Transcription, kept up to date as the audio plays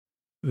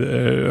All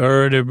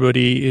right,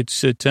 everybody.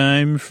 It's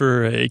time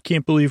for, I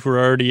can't believe we're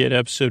already at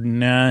episode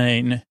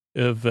 9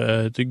 of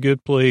The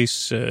Good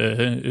Place.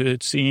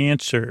 It's the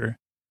answer.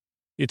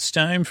 It's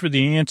time for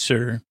the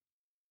answer.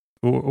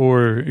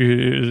 Or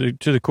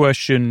to the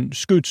question,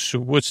 Scoots,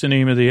 what's the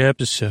name of the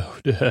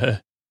episode?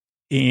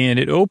 And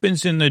it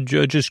opens in the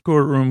judge's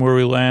courtroom where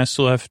we last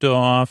left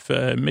off.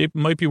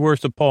 Might be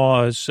worth a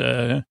pause.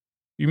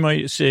 You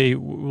might say,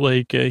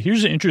 like,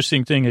 here's an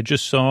interesting thing I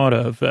just thought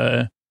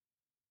of.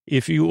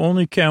 If you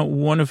only count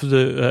one of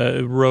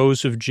the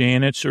rows of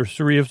Janets or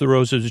three of the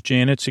rows of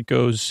Janets, it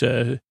goes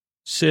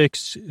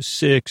 6,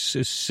 6,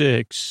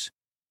 6.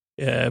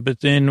 But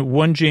then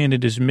one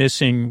Janet is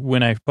missing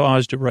when I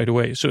paused it right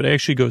away. So it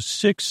actually goes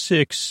 6,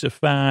 6,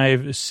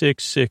 5,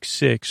 6, 6,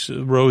 6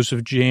 rows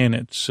of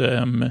Janets.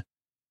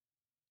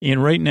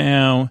 And right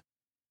now,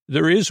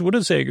 there is, what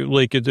is that?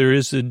 Like, there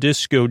is a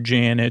disco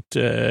Janet,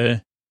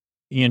 and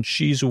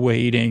she's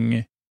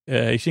waiting.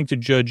 I think the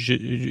judge,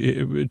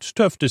 it's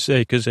tough to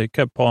say because I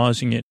kept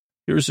pausing it.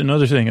 Here's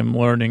another thing I'm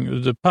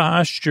learning. The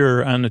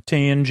posture on the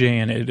tan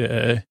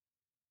Janet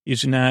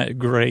is not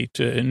great.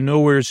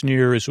 Nowhere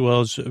near as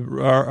well as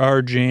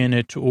our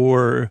Janet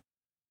or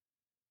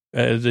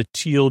the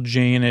teal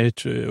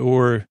Janet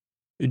or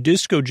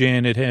disco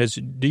Janet has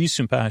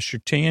decent posture.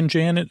 Tan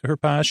Janet, her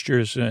posture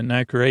is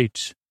not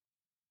great.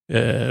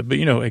 But,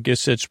 you know, I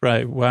guess that's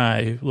probably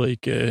why.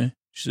 Like,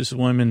 she's this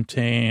lemon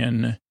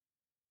tan.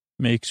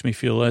 Makes me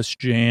feel less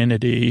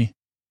Janet-y.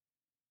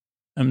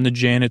 I'm the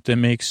Janet that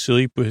makes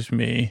sleep with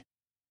me.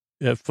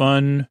 A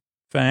fun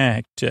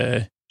fact.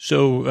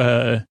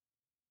 The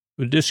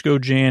disco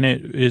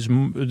Janet is,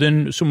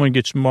 then someone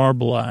gets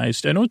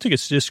marbleized. I don't think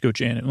it's disco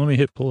Janet. Let me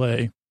hit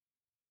play.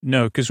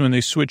 No, because when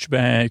they switch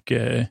back,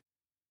 yeah,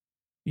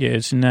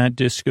 it's not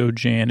disco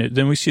Janet.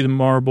 Then we see the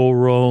marble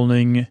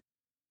rolling.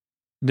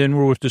 Then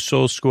we're with the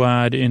Soul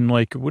Squad in,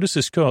 like, what is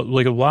this called?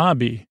 Like a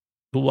lobby.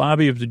 The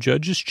lobby of the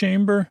judge's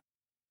chamber.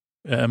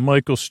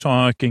 Michael's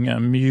talking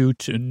on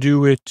mute.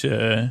 Do it.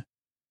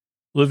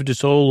 Lived his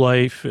whole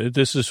life.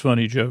 This is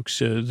funny jokes.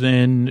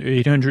 Then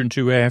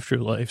 802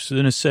 afterlives.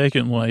 Then a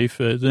second life.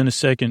 Then a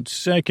second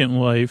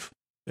life.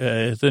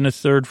 Then a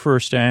third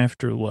first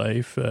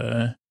afterlife.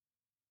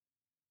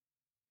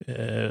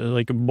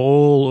 Like a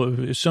bowl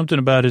of something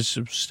about his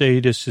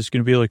status is going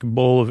to be like a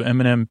bowl of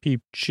M&M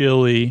Peep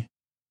chili.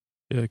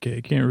 Okay,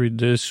 I can't read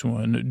this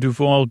one.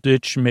 Duval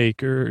Ditch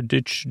Maker,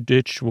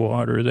 ditch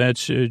water.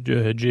 That's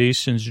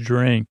Jason's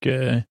drink.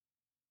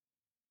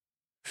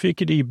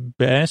 Fickety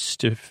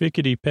Best,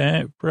 Fickety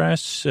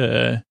Press.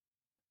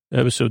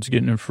 Episode's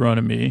getting in front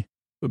of me.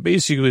 But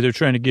basically, they're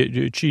trying to get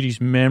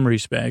Cheaty's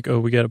memories back. Oh,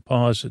 we got to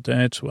pause it.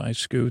 That's why,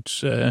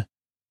 Scoots. But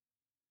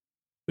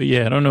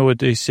yeah, I don't know what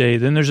they say.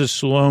 Then there's a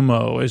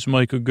slow-mo as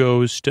Michael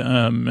goes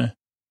to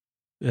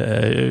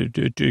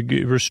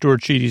restore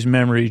Cheaty's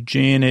memory.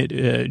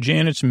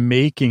 Janet's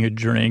making a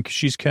drink.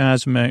 She's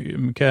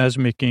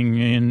cosmicking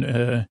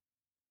in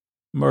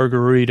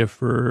margarita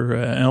for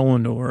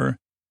Eleanor.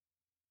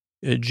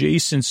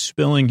 Jason's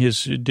spilling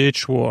his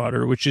ditch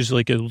water, which is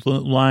like a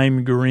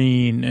lime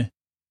green.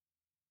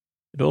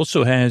 It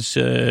also has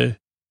a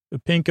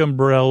pink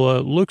umbrella.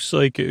 Looks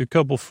like a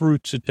couple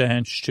fruits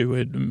attached to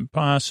it,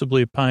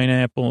 possibly a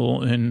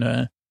pineapple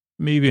and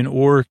maybe an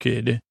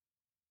orchid.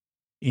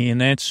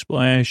 And that's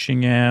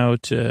splashing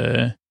out,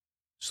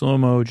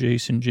 slow-mo,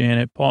 Jason,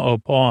 Janet,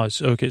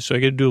 pause. Okay, so I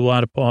got to do a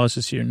lot of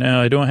pauses here.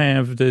 Now, I don't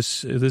have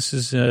this. This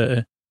is,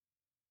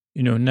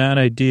 not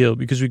ideal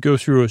because we go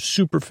through a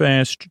super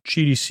fast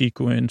Cheaty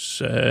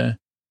sequence, and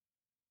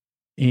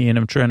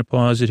I'm trying to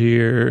pause it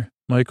here.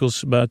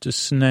 Michael's about to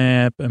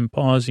snap. I'm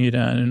pausing it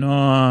on and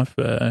off.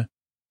 We're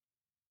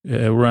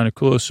on a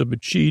close-up of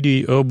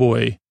Cheaty. Oh,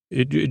 boy.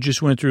 It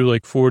just went through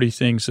like 40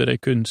 things that I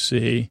couldn't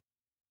see.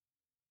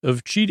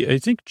 Of Cheaty, I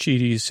think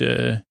Cheaty's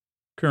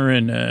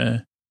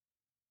current,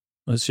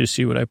 let's just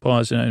see what I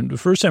paused on. The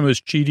first time it was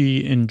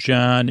Cheaty and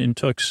John in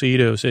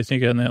tuxedos, I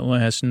think on that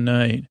last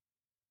night.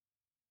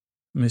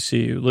 Let me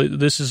see.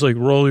 This is like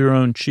roll your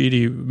own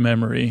Cheaty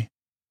memory.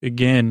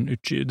 Again,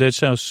 that's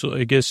how,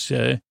 I guess,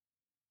 I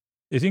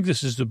think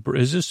this is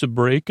is this the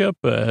breakup?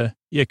 Yeah,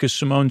 because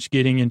Simone's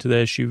getting into the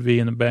SUV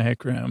in the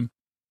background.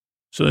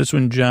 So that's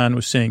when John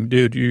was saying,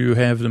 dude, you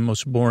have the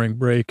most boring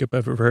breakup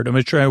I've ever heard. I'm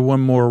going to try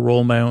one more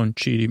roll my own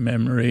Cheaty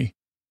memory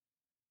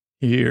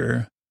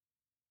here.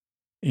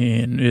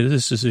 And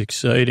this is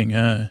exciting,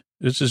 huh?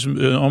 This is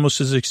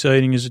almost as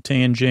exciting as a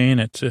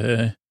Tangent.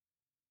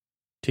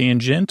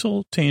 Tangent.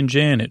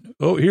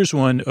 Oh, here's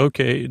one.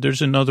 Okay,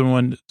 there's another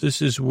one.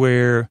 This is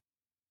where,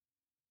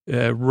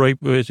 right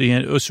at the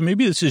end. Oh, so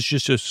maybe this is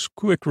just a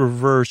quick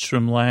reverse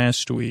from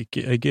last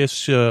week. I guess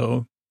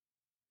so.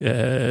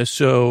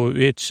 So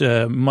it's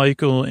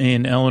Michael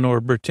and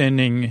Eleanor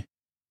pretending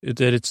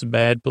that it's a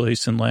bad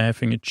place and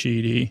laughing at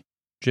Cheaty.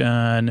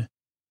 John.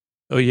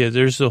 Oh, yeah,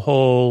 there's the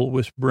hole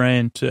with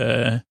Brent.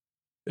 A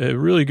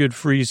really good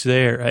freeze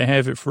there. I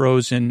have it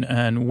frozen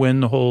on when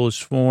the hole is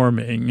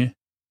forming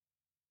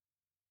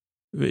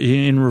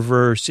in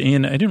reverse.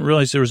 And I didn't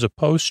realize there was a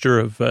poster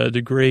of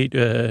the great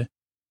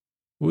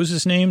what was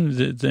his name?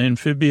 The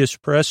amphibious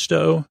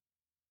Presto?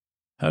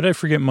 How did I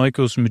forget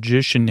Michael's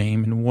magician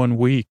name in 1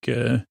 week?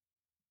 The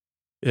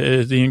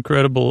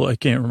incredible, I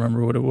can't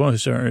remember what it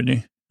was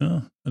already.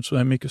 Oh, that's why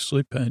I make a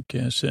sleep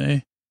podcast, eh?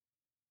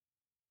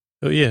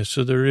 Oh, yeah,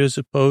 so there is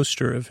a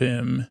poster of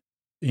him.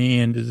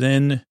 And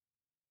then,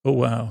 oh,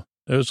 wow,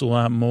 that was a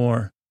lot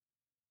more.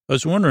 I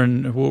was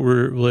wondering what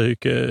we're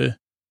like, it's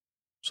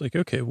like,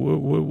 okay,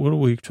 what do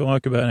we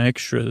talk about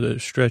extra to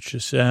stretch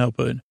this out?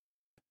 But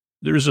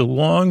there's a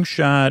long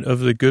shot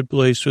of the good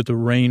place with the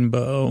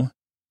rainbow,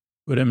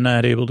 but I'm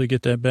not able to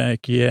get that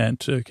back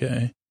yet.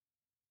 Okay.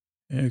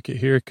 Okay,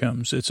 here it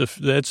comes.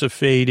 That's a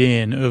fade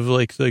in of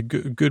like the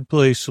good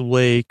place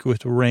lake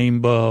with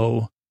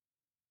rainbow.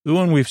 The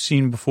one we've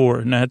seen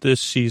before, not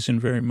this season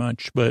very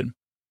much, but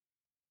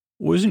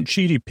wasn't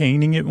Chidi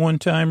painting it one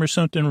time or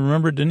something?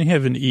 Remember, didn't he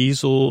have an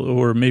easel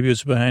or maybe it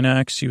was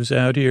Binox? He was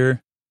out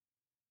here.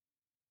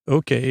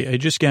 Okay, I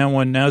just got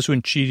one. Now's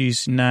when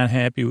Chidi's not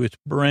happy with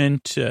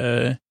Brent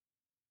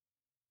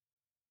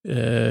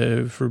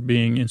for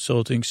being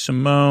insulting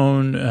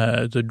Simone,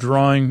 the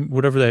drawing,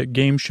 whatever that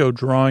game show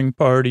drawing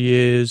party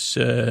is.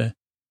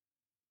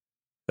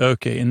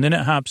 Okay, and then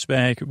it hops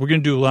back. We're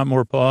going to do a lot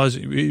more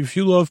pausing. If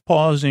you love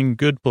pausing,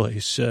 good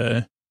place. You're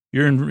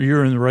in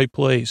the right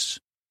place.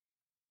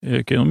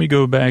 Okay, let me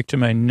go back to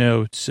my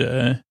notes.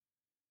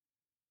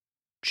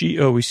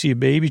 We see a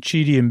baby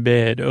Chidi in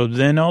bed. Oh,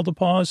 then all the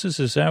pauses?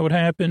 Is that what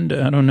happened?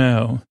 I don't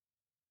know.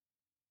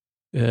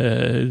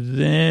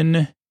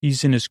 Then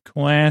he's in his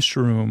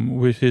classroom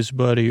with his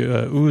buddy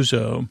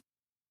Uzo.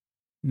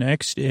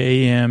 Next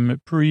AM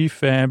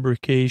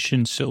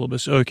prefabrication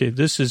syllabus. Okay,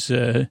 this is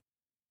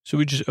so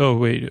we just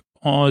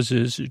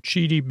pauses.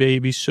 Chidi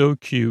baby, so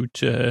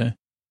cute. I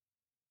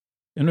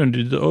don't know,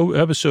 did the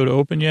episode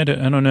open yet?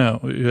 I don't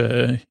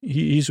know.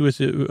 He's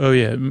with it. Oh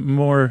yeah,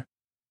 more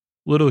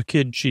little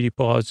kid Chidi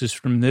pauses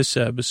from this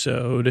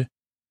episode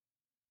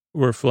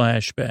or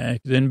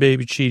flashback. Then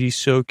baby Chidi's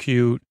so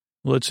cute.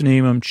 Let's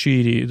name him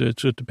Chidi.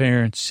 That's what the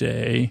parents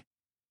say.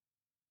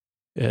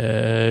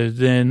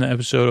 Then the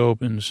episode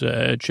opens,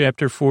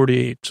 chapter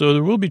 48. So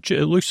there will be,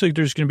 it looks like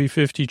there's going to be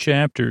 50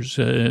 chapters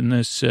in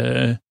this.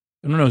 I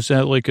don't know. Is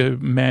that like a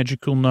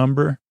magical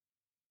number?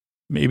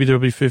 Maybe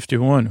there'll be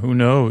 51. Who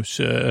knows?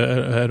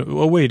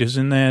 Oh, wait,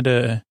 isn't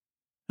that,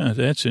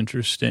 that's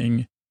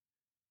interesting.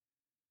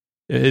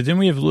 Then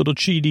we have little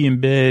Chidi in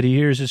bed. He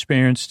hears his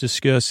parents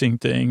discussing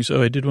things.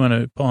 Oh, I did want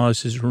to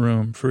pause his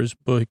room for his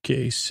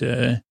bookcase.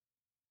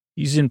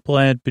 He's in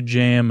plaid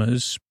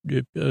pajamas.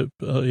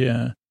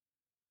 Yeah.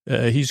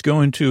 He's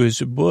going to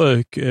his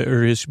book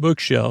or his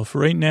bookshelf.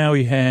 Right now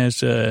he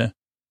has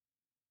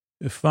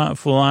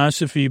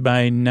philosophy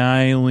by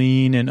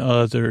Nylene and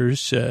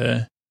others,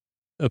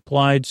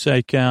 applied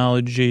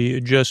psychology,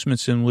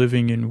 adjustments in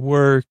living and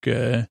work,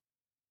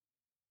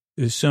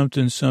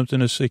 something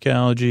of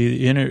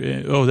psychology.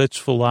 That's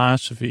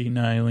philosophy,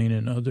 Nylene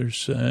and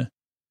others.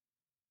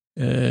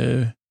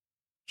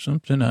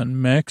 Something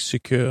on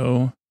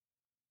Mexico.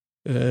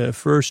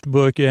 First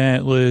book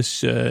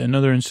atlas,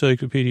 another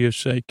encyclopedia of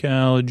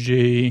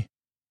psychology,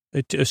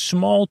 a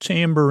small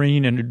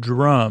tambourine and a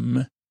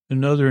drum,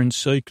 another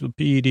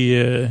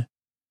encyclopedia, a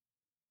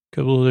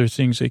couple other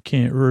things I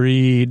can't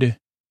read.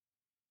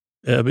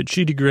 But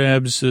Chidi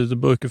grabs the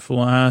book of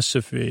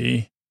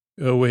philosophy.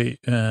 Oh, wait,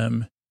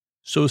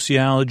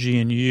 sociology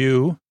and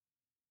you,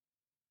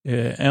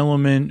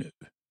 elements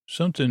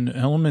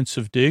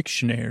of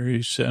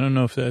dictionaries. I don't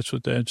know if that's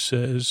what that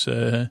says.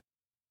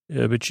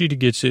 Yeah, but Chidi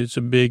gets it. It's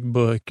a big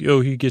book. Oh,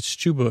 he gets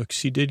 2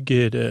 books. He did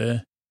get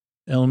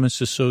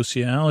Elements of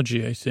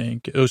Sociology, I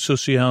think. Oh,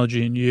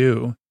 Sociology and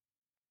You.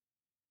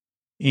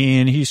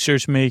 And he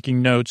starts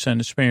making notes on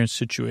his parents'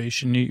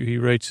 situation. He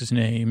writes his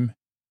name.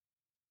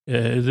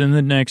 Then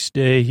the next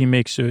day, he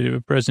makes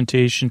a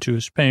presentation to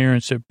his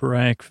parents at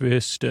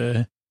breakfast.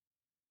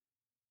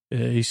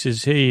 He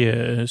says,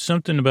 hey,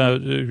 something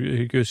about,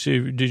 he goes,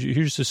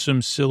 here's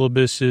some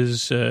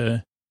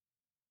syllabuses.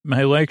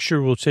 My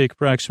lecture will take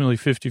approximately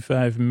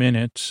 55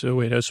 minutes. Oh,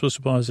 wait, I was supposed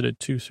to pause it at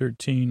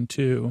 2:13,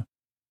 too.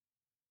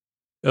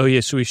 Oh, yeah,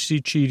 so we see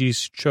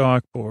Chidi's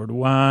chalkboard.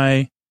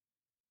 Why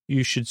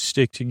you should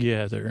stick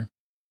together.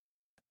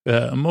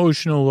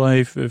 Emotional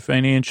life,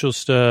 financial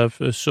stuff,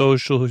 a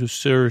social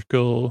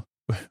circle.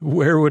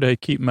 Where would I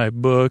keep my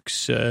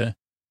books?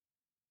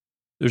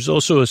 There's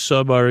also a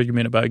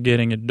sub-argument about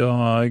getting a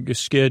dog, a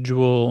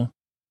schedule.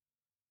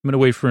 I'm going to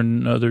wait for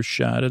another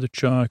shot of the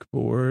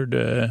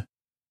chalkboard.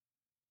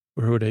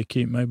 Where would I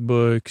keep my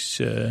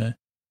books?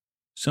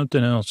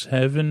 Something else.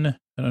 Heaven?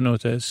 I don't know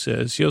what that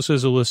says. He also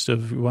has a list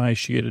of why I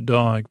should get a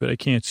dog, but I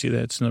can't see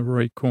that. It's in the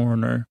right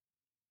corner.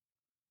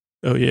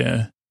 Oh,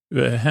 yeah.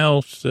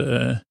 Health.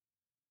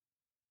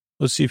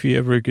 Let's see if he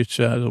ever gets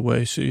out of the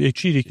way. So, hey,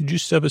 Chidi, could you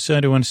step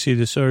aside? I want to see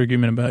this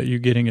argument about you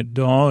getting a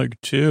dog,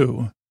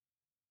 too.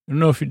 I don't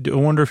know if I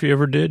wonder if he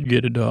ever did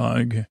get a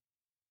dog.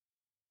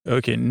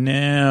 Okay,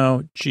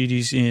 now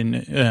Chidi's in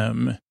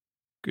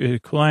a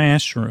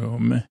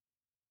classroom.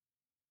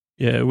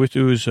 Yeah, with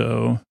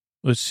Uzo.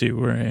 Let's see,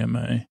 where am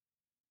I?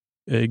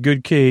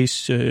 Good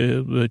case,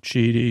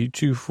 Chidi,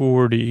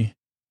 240.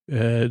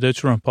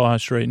 That's where I'm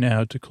paused right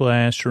now at the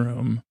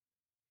classroom.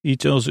 He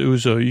tells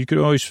Uzo, you could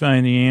always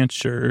find the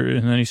answer.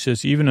 And then he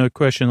says, even a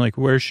question like,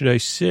 where should I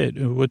sit?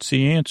 What's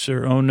the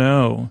answer? Oh,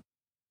 no.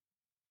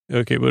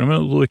 Okay, but I'm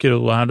going to look at a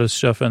lot of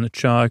stuff on the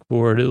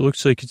chalkboard. It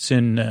looks like it's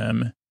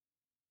in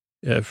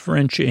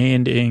French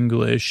and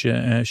English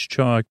as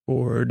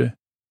chalkboard.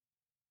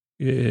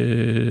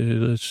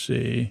 Let's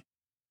see.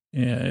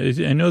 Yeah,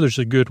 I know there's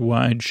a good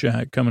wide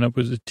shot coming up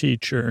with the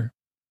teacher.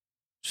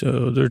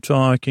 So they're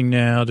talking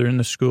now. They're in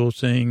the school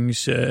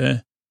things.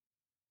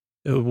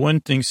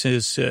 One thing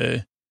says,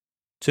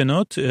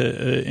 tenot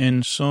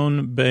en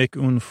son bec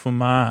un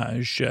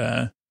fromage.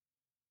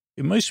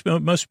 It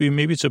must be,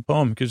 maybe it's a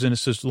poem, because then it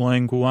says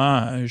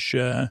language.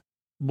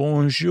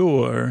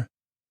 Bonjour.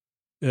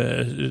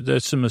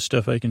 That's some of the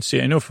stuff I can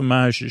see. I know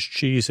fromage is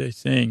cheese, I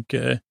think.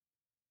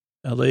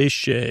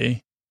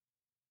 Alèche.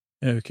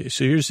 Okay,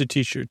 so here's the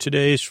teacher.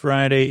 Today is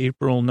Friday,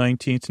 April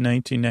 19th,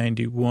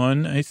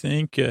 1991, I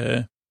think.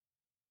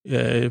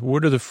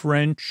 What are the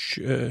French?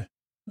 Let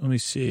me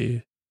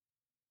see.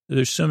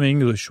 There's some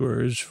English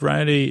words.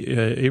 Friday,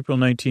 April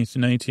 19th,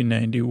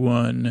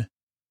 1991.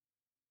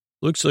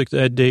 Looks like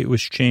that date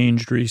was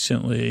changed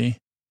recently.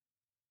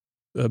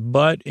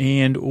 But,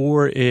 and,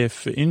 or,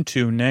 if,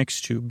 into,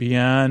 next to,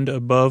 beyond,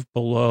 above,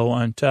 below,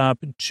 on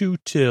top, to,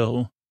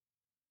 till.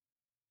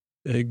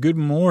 Good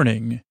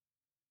morning.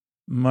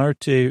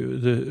 Marte,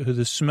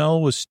 the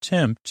smell was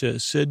tempt,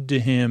 said to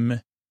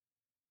him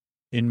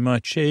in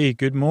much, hey,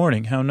 good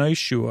morning, how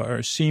nice you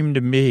are, seemed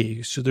to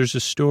me. So there's a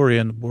story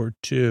on the board,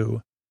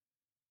 too.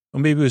 Or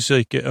maybe it was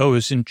like, it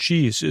was in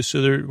cheese.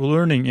 So they're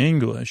learning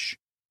English.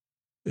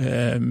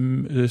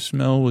 The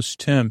smell was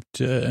tempt.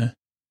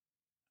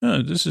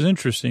 This is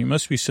interesting. It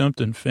must be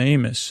something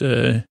famous.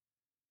 Or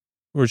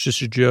it's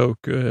just a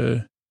joke.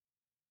 And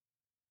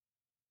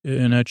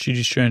now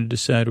Chidi's trying to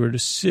decide where to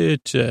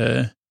sit.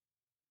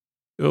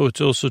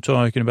 It's also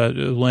talking about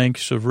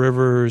lengths of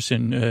rivers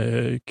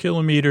and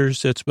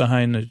kilometers. That's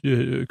behind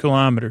the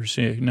kilometers,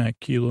 not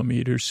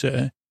kilometers.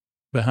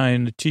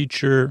 Behind the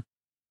teacher.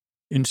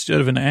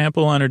 Instead of an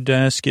apple on her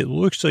desk, it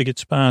looks like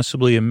it's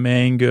possibly a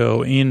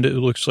mango, and it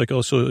looks like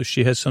also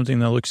she has something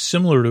that looks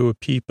similar to a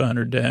peep on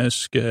her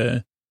desk.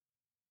 Then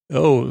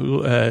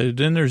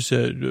there's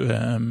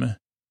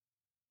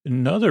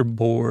another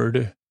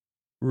board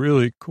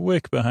really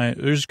quick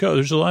behind. There's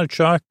a lot of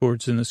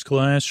chalkboards in this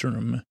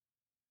classroom.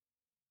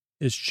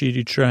 As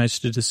Chidi tries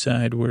to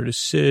decide where to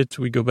sit,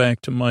 we go back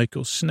to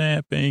Michael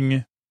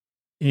snapping,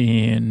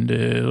 and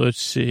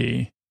let's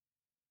see.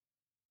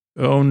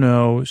 Oh,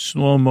 no,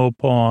 slow-mo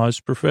pause.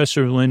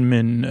 Professor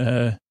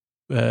Lindman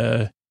left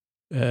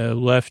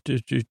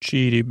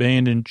Chidi,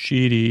 abandoned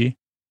Chidi.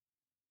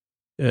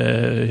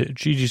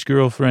 Chidi's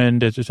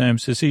girlfriend at the time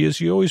says, has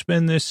he always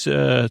been this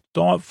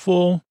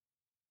thoughtful?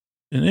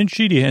 And then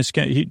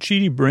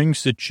Chidi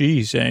brings the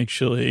cheese,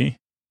 actually.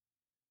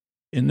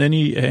 And then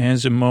he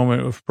has a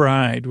moment of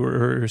pride where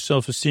her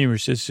self-esteem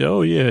says,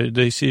 oh, yeah,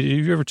 they say,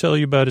 did you ever tell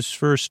you about his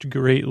first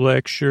great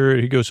lecture?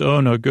 He goes,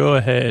 oh, no, go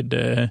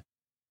ahead.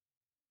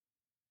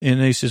 And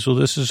he says, well,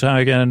 this is how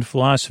I got into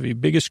philosophy.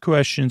 Biggest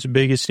questions,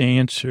 biggest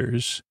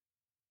answers.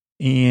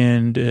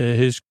 And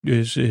his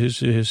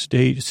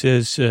date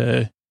says,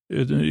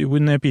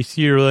 wouldn't that be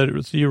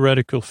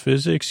theoretical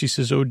physics? He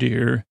says, oh,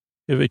 dear,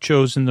 have I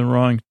chosen the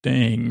wrong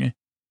thing?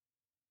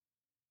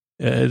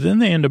 Then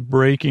they end up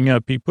breaking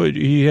up.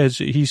 He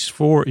says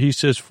fork. He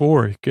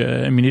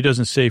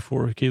doesn't say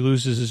fork. He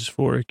loses his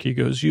fork. He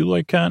goes, you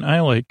like Kant?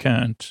 I like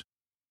Kant.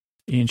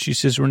 And she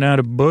says, we're not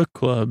a book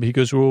club. He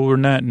goes, well, we're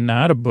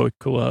not a book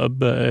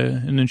club.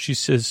 And then she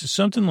says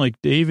something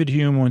like David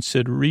Hume once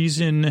said,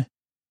 reason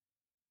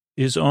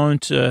is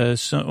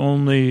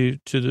only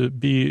to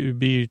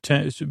be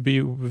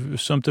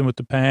something with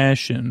the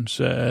passions.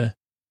 And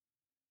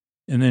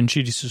then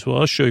she says, well,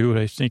 I'll show you what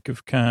I think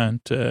of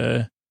Kant.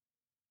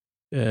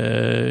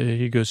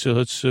 He goes, so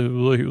let's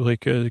look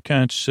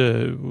Kant's,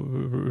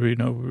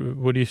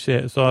 what do you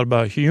say? Thought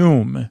about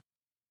Hume.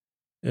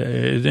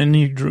 Then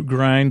he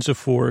grinds a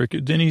fork.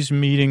 Then he's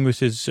meeting with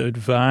his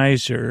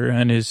advisor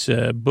on his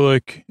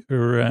book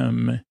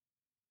or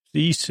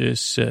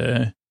thesis.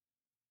 What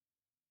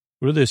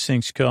are those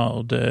things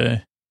called?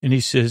 And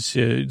he says,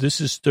 this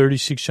is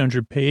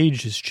 3,600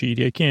 pages,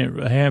 Chidi.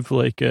 I have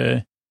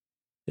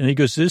and he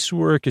goes, this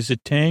work is a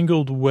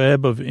tangled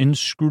web of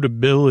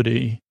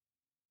inscrutability.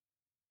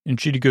 And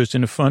Chidi goes,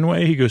 in a fun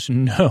way? He goes,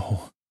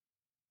 no.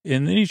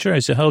 And then he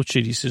tries to help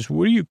Chidi. He says,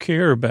 what do you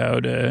care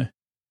about?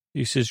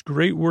 He says,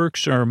 great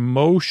works are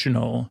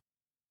emotional.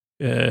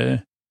 He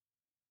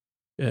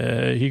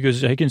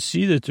goes, I can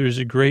see that there's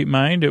a great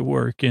mind at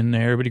work in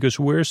there, but he goes,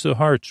 where's the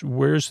hearts?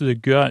 Where's the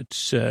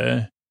guts?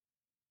 Then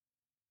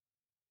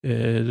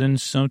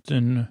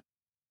something,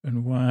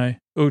 and why?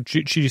 Oh,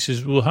 Chidi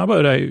says, well, how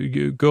about I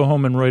go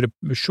home and write a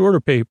shorter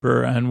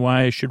paper on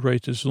why I should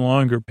write this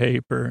longer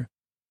paper?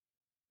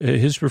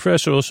 His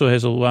professor also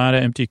has a lot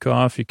of empty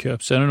coffee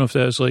cups. I don't know if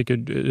that was like a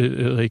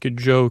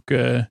joke.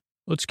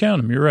 Let's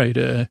count them. You're right.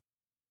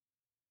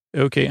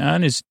 Okay,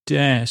 on his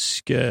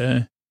desk,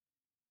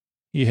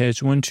 he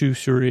has 1, 2,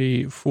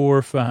 3,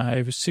 4,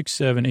 5, 6,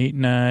 7, 8,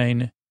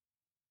 9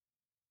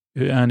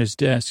 on his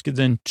desk.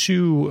 Then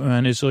 2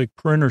 on his like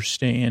printer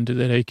stand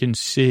that I can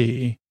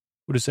see.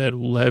 What is that,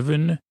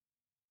 11?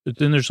 But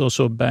then there's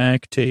also a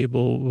back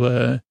table,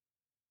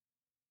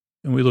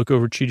 and we look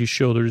over Chidi's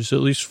shoulders.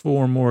 At least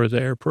 4 more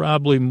there.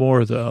 Probably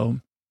more,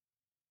 though.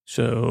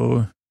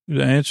 So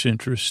that's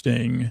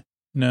interesting.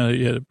 Now,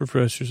 yeah, the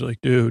professor's like,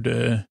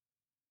 dude,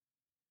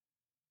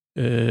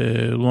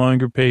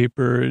 longer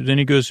paper. Then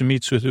he goes and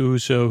meets with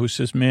Uzo, who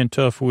says, man,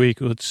 tough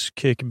week. Let's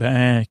kick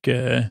back.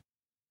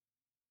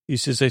 He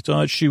says, I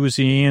thought she was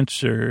the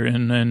answer.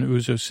 And then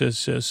Uzo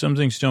says, some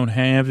things don't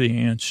have the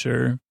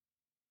answer.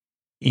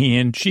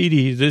 And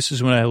Chidi, this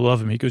is when I love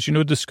him. He goes, you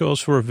know what this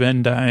calls for? A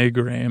Venn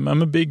diagram.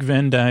 I'm a big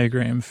Venn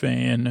diagram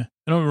fan.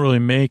 I don't really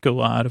make a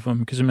lot of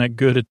them because I'm not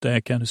good at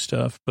that kind of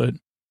stuff, but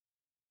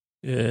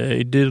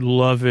I did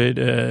love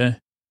it.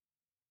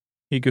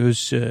 He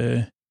goes,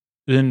 then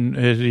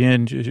at the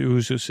end,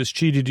 Uzo says,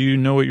 Chidi, do you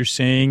know what you're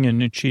saying?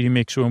 And Chidi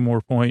makes one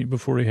more point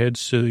before he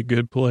heads to the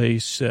good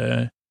place,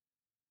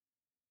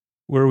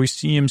 where we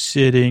see him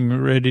sitting,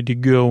 ready to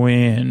go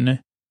in.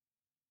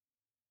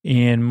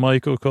 And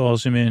Michael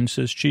calls him in and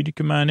says, Chidi,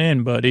 come on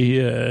in, buddy.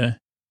 Or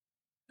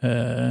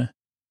do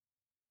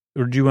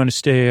you want to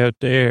stay out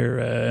there?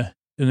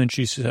 And then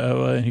she says,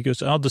 and he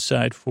goes, I'll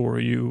decide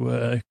for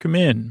you. Come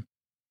in.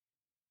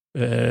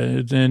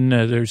 Then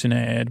there's an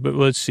ad, but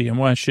let's see. I'm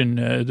watching.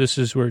 This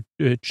is where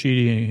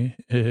Chidi.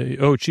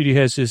 Chidi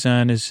has his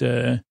on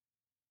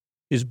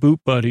his boot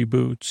buddy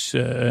boots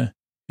in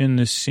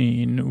this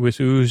scene with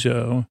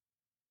Uzo.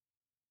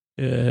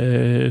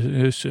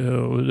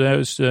 So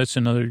that's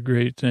another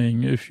great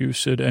thing. If you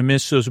said, I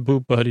miss those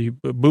boot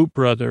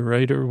brother,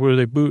 right? Or were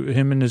they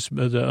him and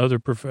the other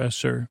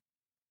professor?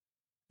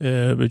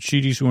 But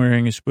Chidi's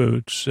wearing his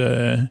boots.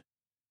 So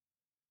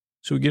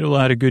we get a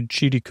lot of good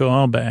Chidi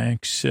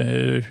callbacks.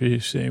 If you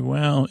say,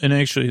 well, and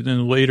actually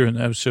then later in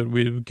the episode,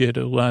 we get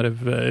a lot of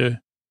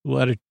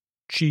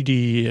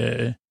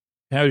Chidi,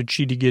 how did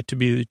Chidi get to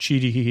be the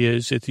Chidi he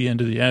is at the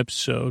end of the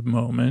episode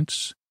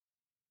moments.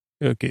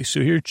 Okay, so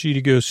here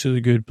Chidi goes to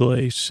the good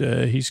place.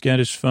 He's got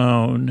his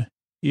phone.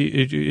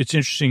 It's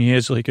interesting. He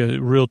has like a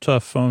real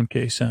tough phone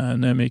case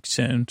on. That makes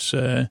sense.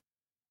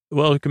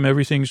 Welcome.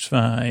 Everything's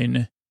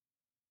fine.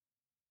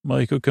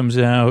 Michael comes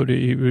out.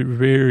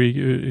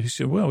 He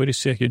said, well, wait a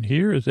second.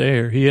 Here or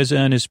there? He has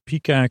on his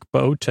peacock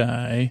bow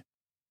tie.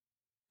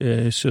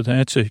 So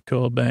that's a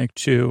callback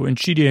too. And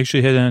Chidi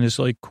actually had on his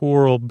like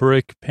coral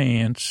brick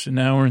pants.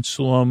 Now we're in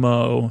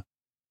slow-mo.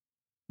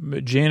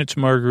 But Janet's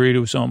margarita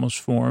was almost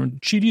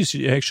formed. Chidi's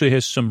actually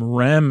has some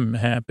REM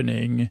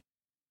happening.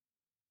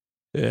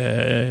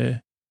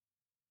 He's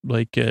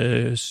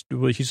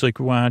like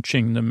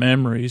watching the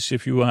memories.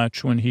 If you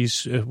watch when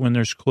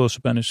there's close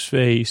up on his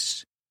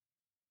face.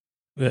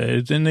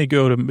 Then they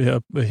go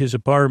to his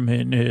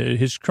apartment,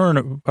 his current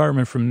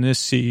apartment from this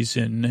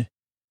season.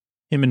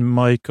 Him and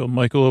Michael.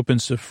 Michael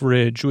opens the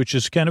fridge, which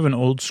is kind of an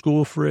old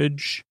school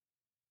fridge.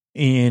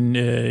 And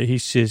he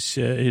says,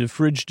 the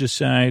fridge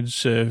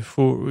decides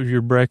for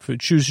your breakfast,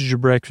 chooses your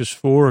breakfast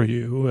for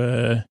you.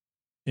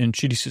 And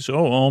Chidi says,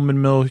 oh,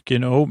 almond milk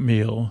and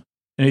oatmeal.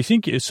 And I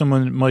think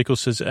Michael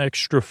says,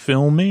 extra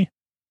filmy,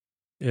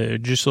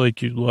 just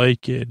like you'd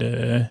like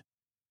it.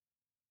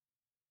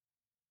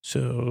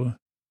 So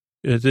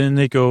then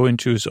they go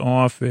into his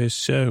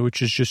office,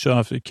 which is just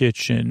off the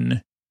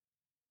kitchen.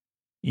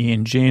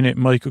 And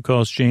Michael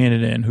calls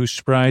Janet in, who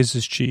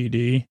surprises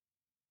Chidi.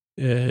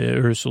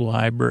 Or his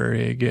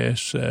library, I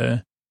guess.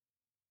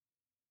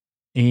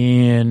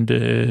 And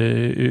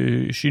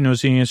she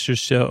knows the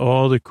answers to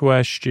all the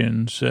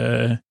questions.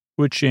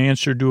 Which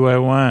answer do I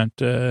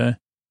want? At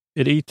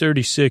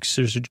 8:36,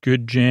 there's a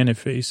good Janet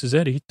face. Is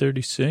that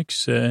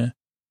 8:36?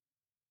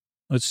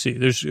 Let's see.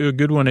 There's a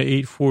good one at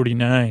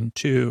 8:49,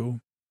 too.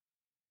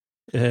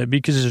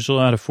 Because there's a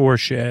lot of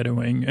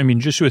foreshadowing. I mean,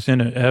 just within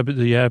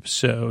the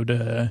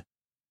episode,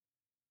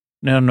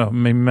 no,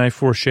 maybe my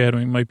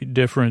foreshadowing might be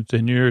different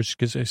than yours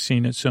because I've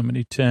seen it so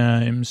many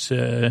times.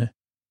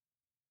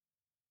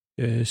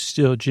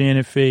 Still,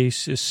 Janet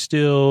face is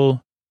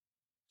still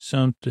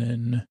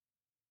something.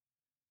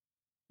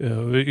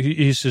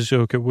 He says,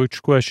 okay,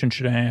 which question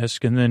should I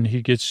ask? And then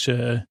he goes,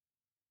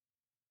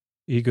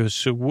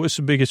 so what's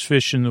the biggest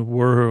fish in the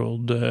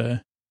world?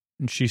 And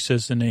she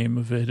says the name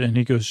of it. And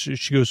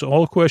she goes,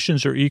 all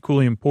questions are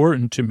equally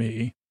important to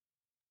me.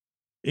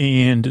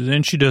 And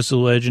then she does the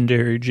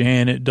legendary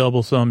Janet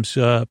double thumbs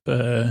up,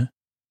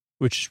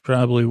 which is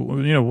probably,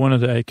 one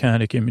of the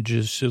iconic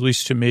images, at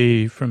least to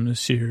me, from the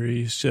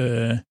series.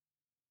 So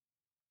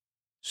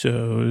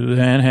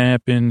that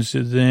happens.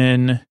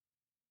 Then,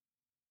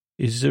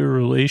 is there a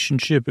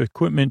relationship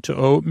equivalent to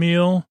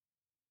oatmeal?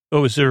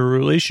 Oh, is there a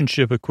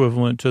relationship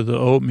equivalent to the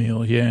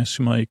oatmeal? He asks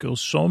Michael.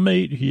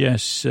 Soulmate?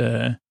 Yes.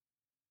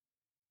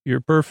 Your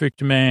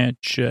perfect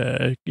match.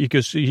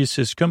 He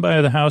says, come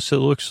by the house that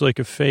looks like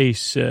a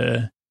face,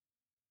 and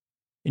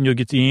you'll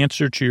get the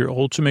answer to your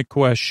ultimate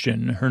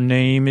question. Her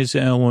name is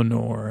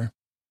Eleanor.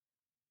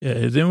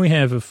 Then we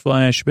have a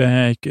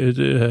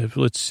flashback.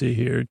 Let's see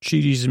here.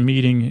 Chidi's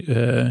meeting.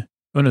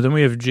 Then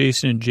we have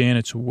Jason and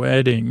Janet's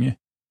wedding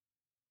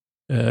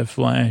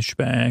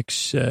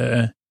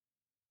flashbacks.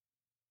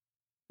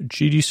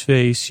 Chidi's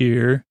face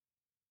here.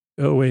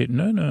 Oh, wait.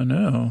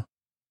 No.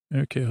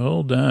 Okay,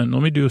 hold on.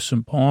 Let me do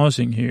some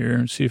pausing here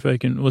and see if I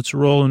can. Let's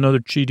roll your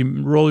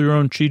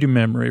own Chidi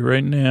memory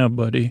right now,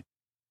 buddy.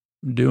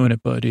 I'm doing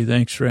it, buddy.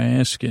 Thanks for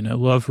asking. I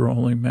love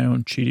rolling my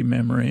own Chidi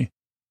memory.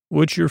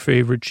 What's your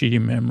favorite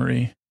Chidi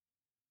memory?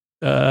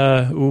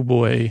 Oh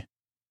boy.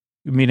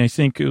 I mean, I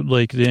think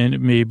like the end,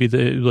 maybe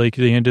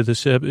the end of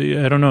this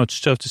episode. I don't know. It's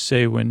tough to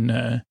say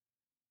when,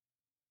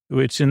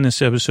 it's in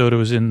this episode. It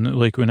was in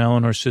like when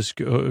Eleanor says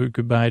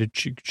goodbye to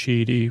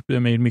Chidi. That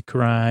made me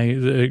cry.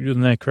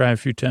 And I cry a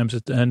few times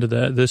at the end of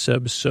this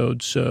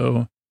episode.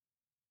 So,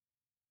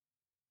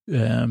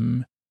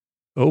 oh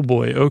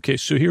boy. Okay.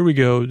 So here we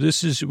go.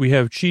 We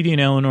have Chidi and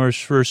Eleanor's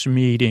first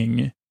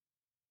meeting.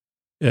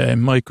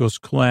 Michael's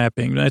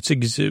clapping. That's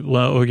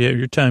well, okay,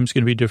 your time's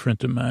going to be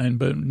different than mine,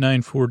 but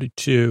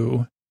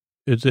 9:42.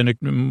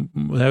 That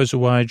was a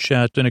wide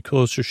shot, then a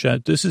closer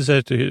shot. This is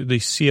at the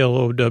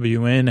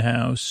CLOWN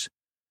house.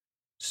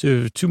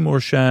 So 2 more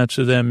shots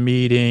of them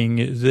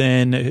meeting.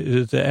 Then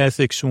the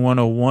Ethics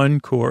 101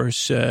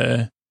 course,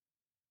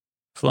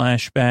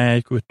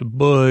 flashback with the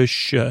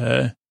bush.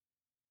 So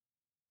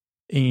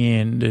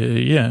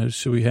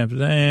we have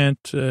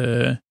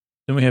that.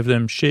 Then we have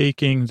them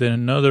shaking, then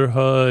another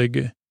hug,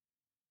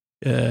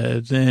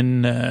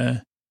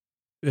 then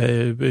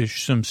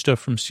some stuff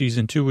from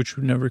season 2, which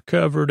we've never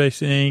covered, I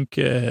think.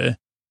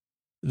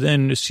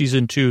 Then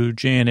season 2,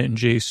 Janet and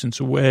Jason's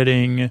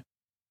wedding,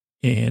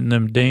 and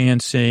them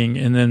dancing,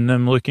 and then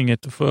them looking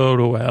at the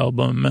photo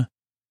album,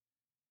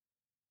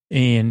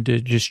 and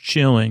just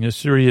chilling, the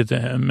 3 of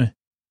them.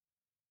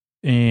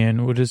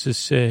 And what does this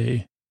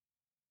say?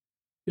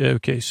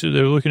 Okay, so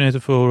they're looking at the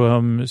photo.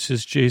 It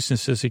says, Jason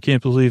says, I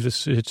can't believe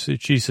this. It's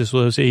Jesus,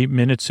 well, it was 8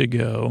 minutes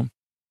ago.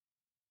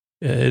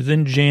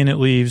 Then Janet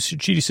leaves.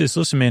 Chidi says,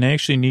 listen, man, I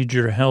actually need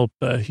your help.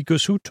 He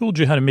goes, who told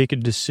you how to make a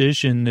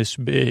decision this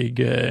big?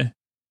 And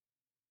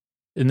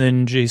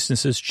then Jason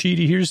says,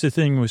 Chidi, here's the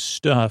thing with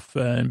stuff.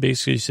 And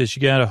basically he says,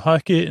 you got to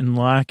huck it and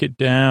lock it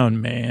down,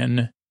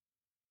 man.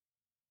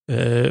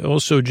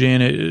 Also,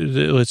 Janet,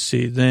 let's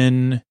see.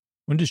 Then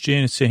when does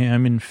Janet say,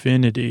 I'm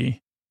infinity?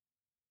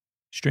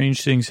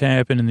 Strange things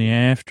happen in the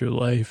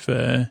afterlife.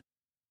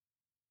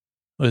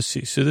 Let's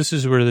see. So this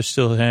is where they're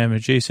still having.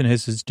 Jason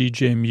has his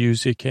DJ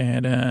music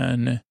hat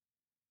on.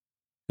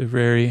 They're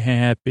very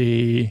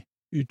happy.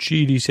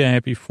 Chidi's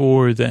happy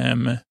for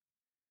them.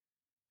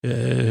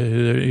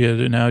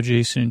 Now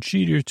Jason and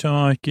Chidi are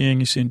talking.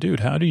 He's saying, dude,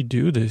 how do you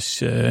do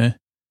this? Hey,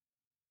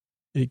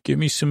 give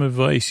me some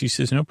advice. He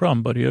says, no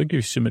problem, buddy. I'll give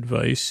you some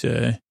advice.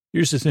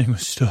 Here's the thing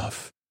with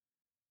stuff.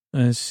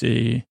 Let's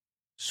see.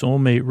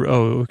 Soulmate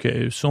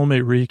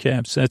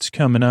recaps. That's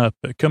coming up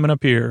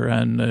here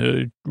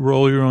on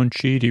Roll Your Own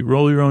Chidi.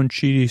 Roll Your Own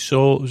Chidi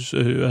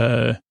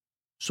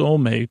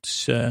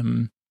Soulmates.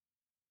 I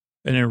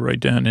didn't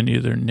write down any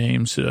of their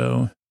names,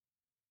 though.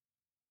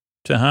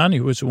 Tahani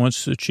was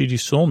once the Chidi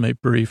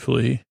soulmate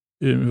briefly,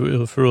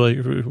 for like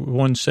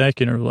 1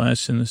 second or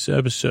less in this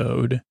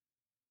episode.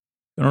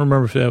 I don't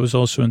remember if that was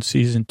also in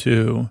season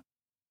 2,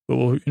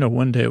 but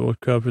one day we'll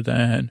cover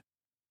that.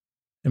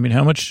 I mean,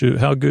 how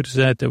good is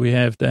that we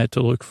have that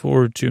to look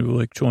forward to,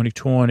 like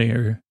 2020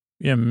 or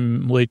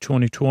late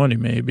 2020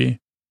 maybe.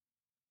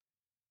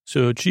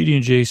 So Chidi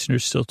and Jason are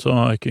still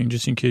talking,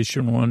 just in case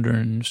you're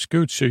wondering.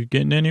 Scoots, are you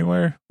getting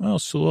anywhere? Well,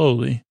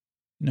 slowly.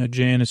 Now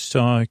Janet's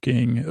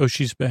talking. Oh,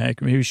 she's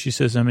back. Maybe she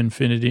says I'm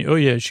infinity. Oh,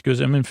 yeah, she goes,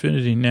 I'm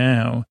infinity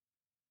now.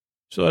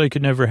 Thought I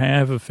could never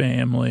have a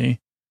family.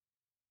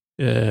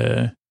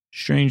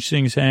 Strange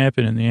things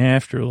happen in the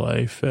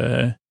afterlife.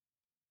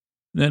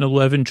 Then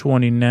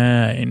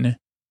 11:29,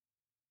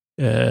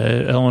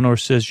 Eleanor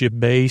says you're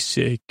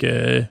basic.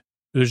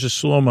 There's a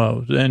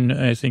slow-mo. Then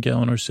I think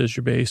Eleanor says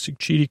you're basic.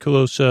 Chidi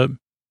close-up.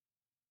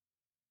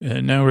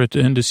 Now we're at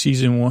the end of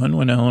season 1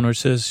 when Eleanor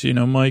says,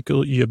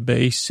 Michael, you're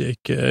basic.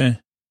 She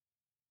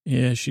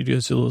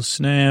does a little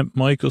snap.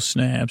 Michael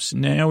snaps.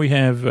 Now we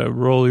have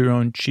Roll Your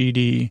Own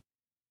Chidi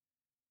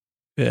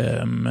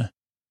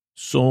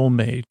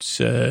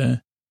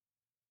soulmates.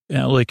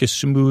 Like a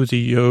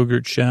smoothie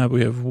yogurt shop.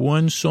 We have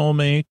 1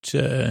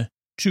 soulmate,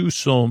 2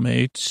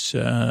 soulmates,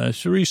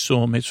 3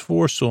 soulmates,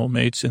 4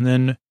 soulmates, and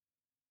then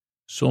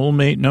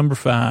soulmate number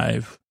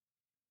 5,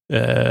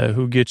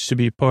 who gets to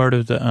be part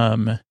of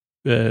the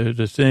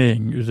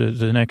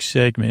next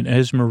segment,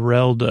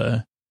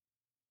 Esmeralda.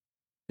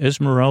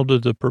 Esmeralda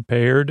the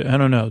Prepared? I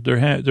don't know.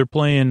 They're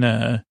playing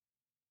a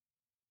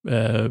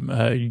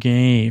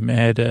game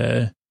at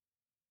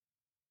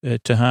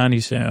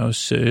Tahani's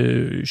house.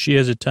 She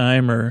has a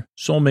timer,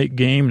 soulmate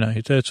game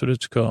night. That's what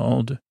it's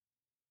called.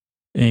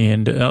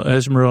 And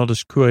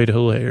Esmeralda's quite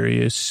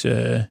hilarious.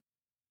 Tahani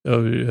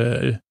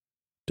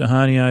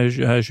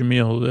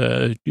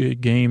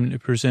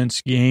Jamil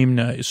presents game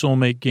night,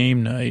 soulmate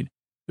game night.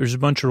 There's a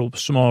bunch of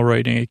small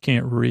writing I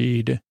can't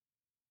read.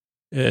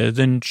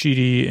 Then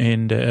Chidi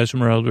and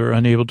Esmeralda are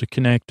unable to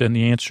connect on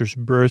the answer's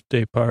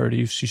birthday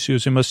party. She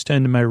says, I must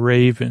tend to my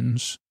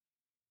ravens.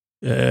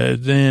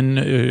 Then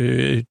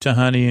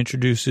Tahani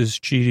introduces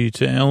Chidi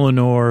to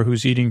Eleanor,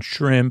 who's eating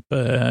shrimp.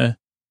 You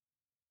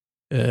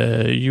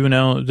and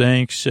Eleanor,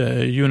 thanks.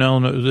 You and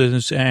Eleanor, this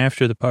is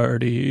after the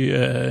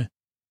party.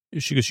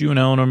 She goes, you and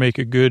Eleanor make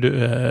a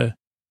good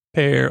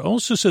pair.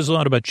 Also says a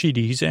lot about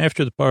Chidi. He's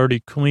after the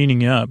party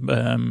cleaning up.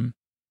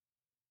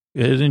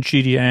 Then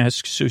Chidi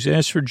asks, so he's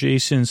asked for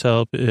Jason's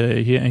help.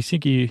 Then he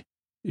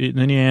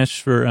asks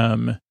for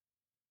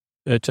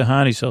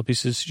Tahani's help. He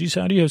says, geez,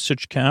 how do you have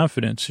such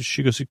confidence?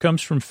 She goes, it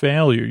comes from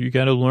failure. You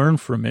got to learn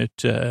from it.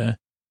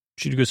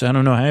 Chidi goes, I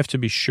don't know. I have to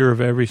be sure of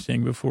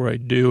everything before I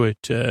do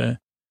it.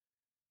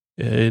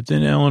 Then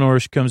Eleanor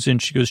comes in.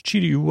 She goes,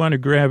 Chidi, you want to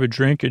grab a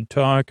drink and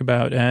talk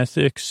about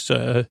ethics?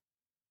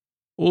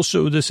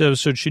 Also, this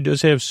episode, she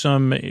does have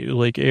some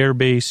like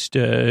air-based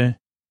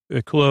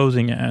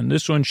clothing on.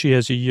 This one, she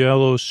has a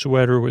yellow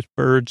sweater with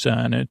birds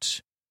on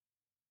it.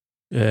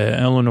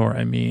 Eleanor,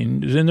 I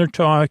mean. Then they're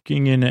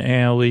talking in an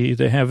alley.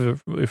 They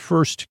have a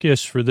first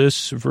kiss for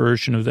this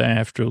version of the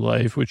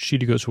afterlife, which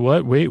Chidi goes,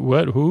 what? Wait,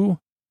 what? Who?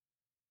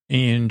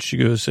 And she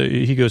goes,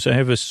 he goes, I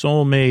have a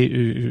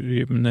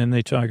soulmate. And then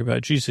they talk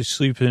about, geez, I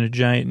sleep in a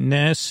giant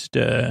nest.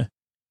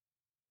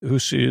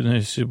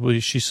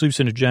 She sleeps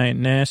in a giant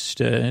nest.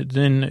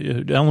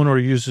 Then Eleanor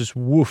uses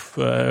woof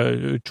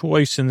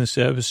twice in this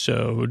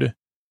episode.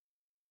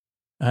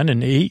 On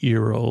an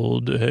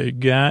 8-year-old,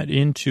 got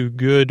into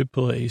good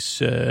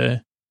place.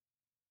 A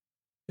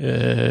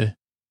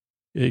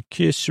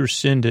kiss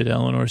rescinded,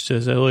 Eleanor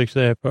says. I like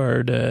that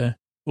part.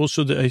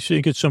 Also, I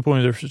think at some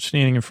point they're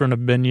standing in front of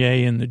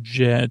Beignet and the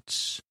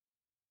Jets.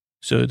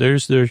 So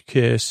there's their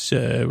kiss.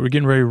 We're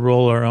getting ready to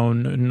roll our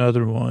own,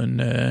 another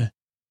one.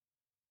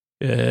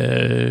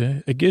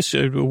 I guess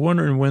I'm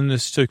wondering when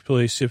this took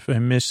place, if I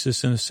missed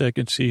this in the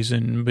second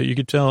season, but you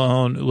could tell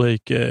on,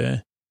 like,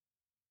 I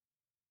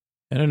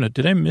don't know,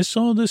 did I miss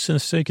all this in the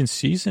second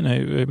season?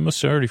 I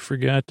must have already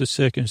forgot the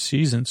second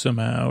season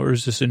somehow, or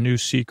is this a new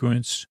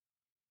sequence?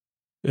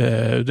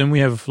 Then we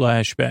have a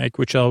flashback,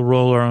 which I'll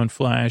roll our own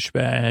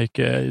flashback.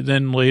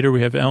 Then later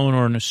we have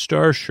Eleanor in a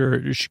star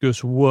shirt. She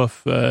goes,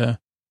 woof,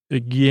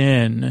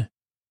 again.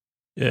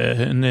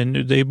 And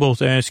then they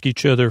both ask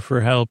each other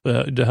for help.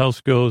 The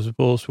health goes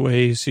both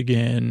ways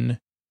again.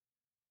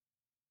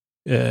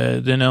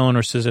 Then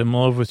Eleanor says, I'm in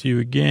love with you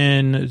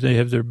again. They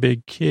have their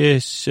big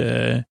kiss.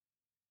 And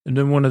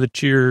then one of the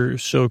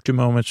tear-soaked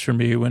moments for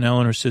me when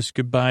Eleanor says,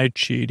 goodbye,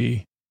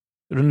 Chidi.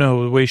 I don't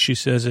know, the way she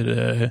says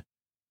it.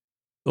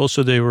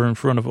 Also, they were in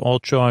front of all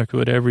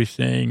chocolate,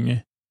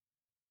 everything.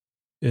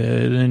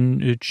 Then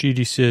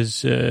Chidi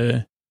says,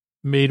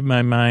 made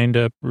my mind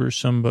up for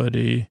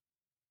somebody.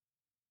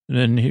 And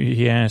then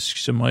he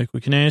asks him, Michael,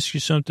 can I ask you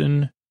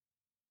something?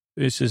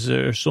 He says,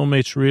 are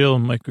soulmates real?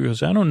 And Michael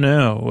goes, I don't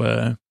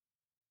know.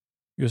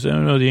 He goes, I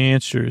don't know the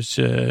answers.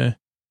 And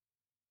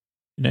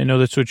I know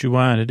that's what you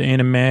wanted.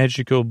 And a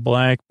magical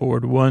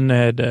blackboard, one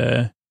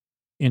that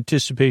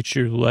anticipates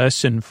your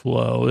lesson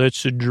flow.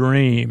 That's a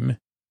dream.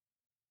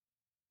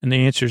 And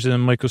the answers, and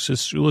then Michael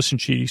says, listen,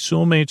 Chidi,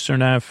 soulmates are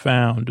not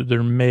found.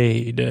 They're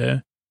made.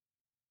 Then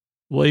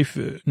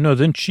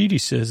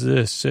Chidi says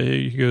this.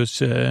 He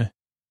goes, I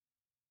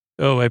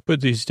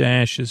put these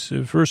dashes.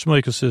 First,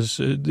 Michael says,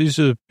 these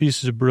are the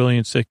pieces of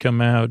brilliance that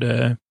come out.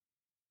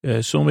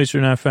 Soulmates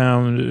are not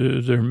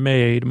found. They're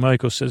made.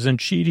 Michael says, and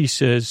Chidi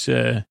says,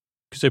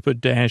 because I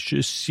put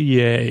dashes,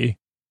 CA,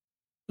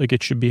 like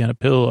it should be on a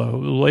pillow.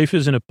 Life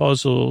isn't a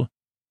puzzle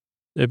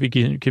that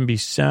can be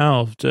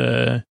solved.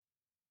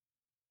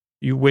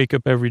 You wake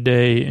up every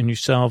day and you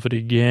solve it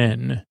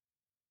again.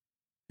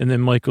 And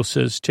then Michael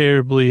says,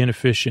 terribly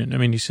inefficient. I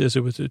mean, he says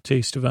it with a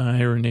taste of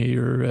irony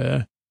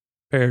or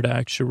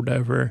paradox or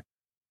whatever.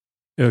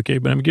 Okay,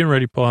 but I'm getting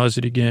ready to pause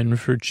it again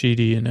for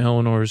Chidi and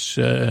Eleanor's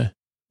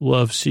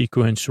love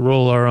sequence.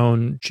 Roll our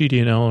own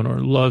Chidi and Eleanor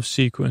love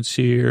sequence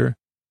here.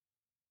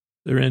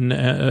 They're in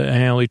the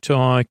alley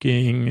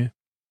talking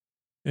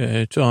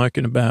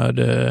about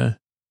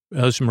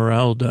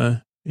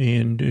Esmeralda.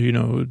 And, you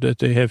know, that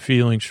they have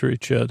feelings for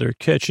each other,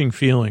 catching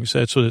feelings.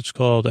 That's what it's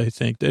called, I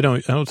think. I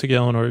don't think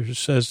Eleanor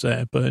says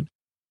that, but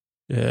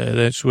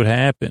that's what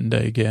happened,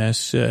 I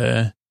guess.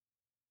 Okay,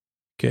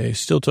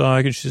 still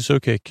talking. She says,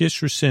 okay,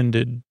 kiss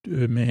rescinded,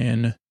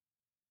 man.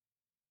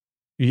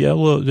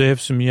 Yellow, they have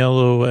some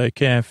yellow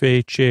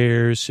cafe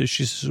chairs.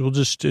 She says, we'll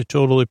just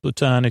totally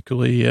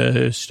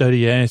platonically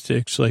study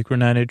ethics like we're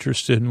not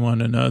interested in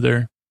one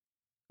another.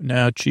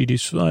 Now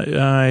Chidi's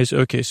eyes.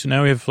 Okay, so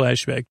now we have a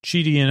flashback.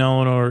 Chidi and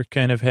Eleanor are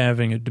kind of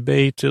having a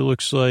debate, it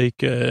looks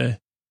like. And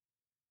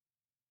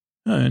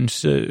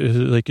so,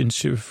 like in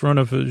front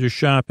of your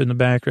shop in the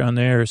background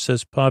there, it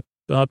says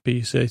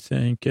puppies, I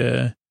think.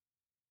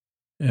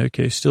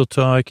 Okay, still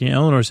talking.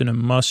 Eleanor's in a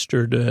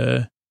mustard.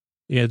 They're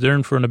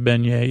in front of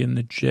Beignet and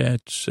the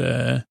Jets.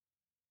 They're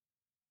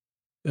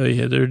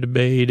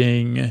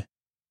debating.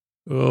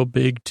 Oh,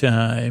 big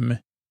time.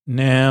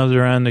 Now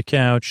they're on the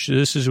couch.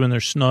 This is when they're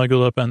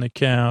snuggled up on the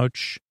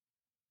couch.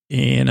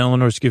 And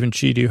Eleanor's giving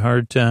Chidi a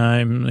hard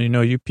time.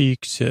 You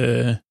peaked,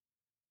 this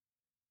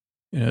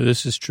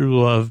is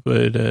true love,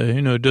 but,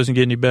 it doesn't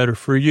get any better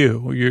for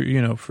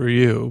you. For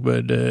you.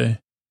 But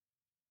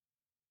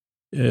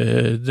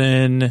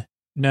then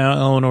now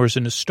Eleanor's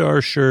in a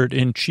star shirt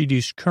in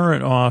Chidi's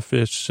current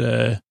office.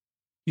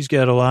 He's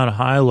got a lot of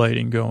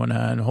highlighting going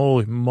on.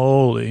 Holy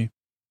moly.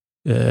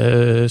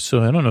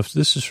 So I don't know if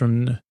this is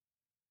from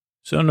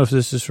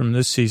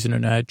this season or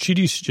not.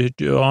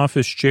 Chidi's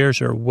office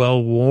chairs are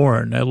well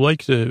worn. I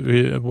like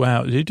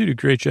wow, they did a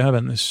great job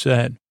on this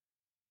set.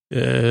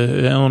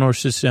 Eleanor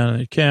sits down on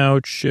the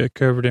couch,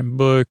 covered in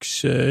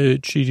books.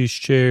 Chidi's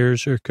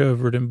chairs are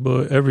covered in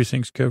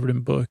everything's covered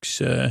in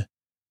books.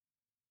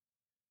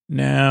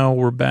 Now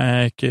we're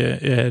back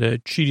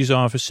at Chidi's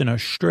office in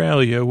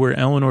Australia, where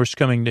Eleanor's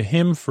coming to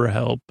him for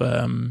help.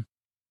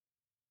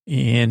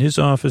 And his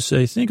office,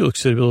 I think,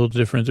 looks a little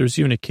different. There's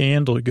even a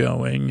candle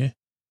going.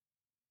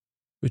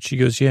 But she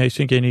goes, yeah, I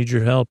think I need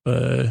your help.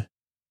 I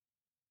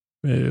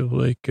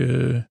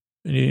need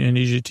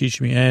you to teach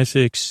me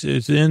ethics.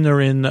 Then they're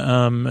in,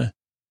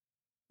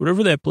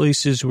 whatever that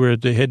place is where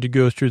they had to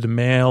go through the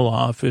mail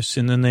office,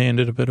 and then they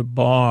ended up at a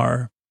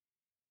bar.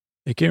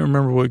 I can't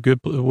remember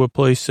what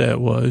place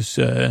that was.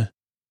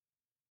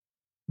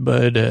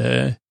 But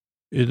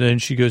then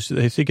she goes,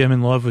 I think I'm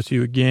in love with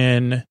you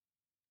again,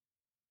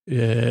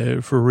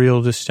 for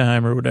real this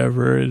time or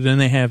whatever. Then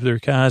they have their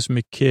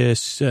cosmic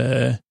kiss,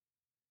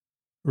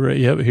 right.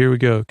 Yep. Here we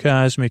go.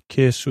 Cosmic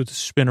kiss with the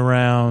spin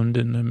around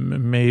and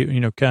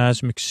the,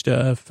 cosmic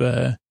stuff.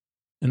 And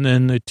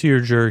then the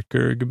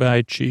tearjerker.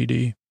 Goodbye,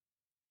 Chidi.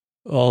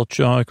 All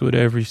chocolate,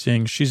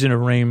 everything. She's in a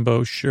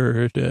rainbow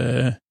shirt.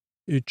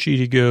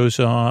 Chidi goes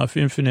off.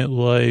 Infinite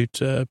light,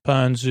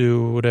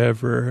 Ponzu,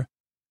 whatever.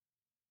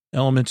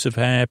 Elements of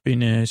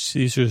happiness.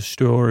 These are the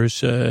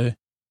stores.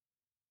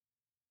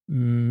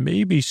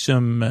 Maybe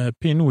some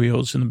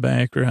pinwheels in the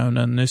background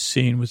on this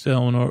scene with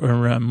Eleanor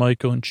or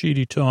Michael and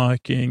Chidi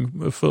talking.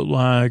 A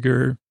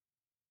Footlocker.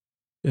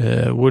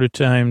 What a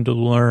time to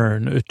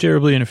learn.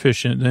 Terribly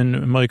inefficient.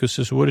 Then Michael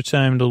says, what a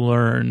time to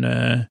learn.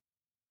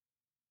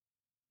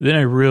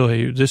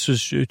 Then this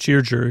was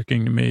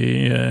tear-jerking to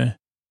me.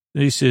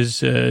 He says,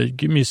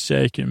 give me a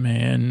second,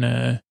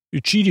 man.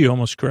 Chidi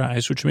almost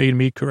cries, which made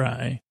me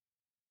cry.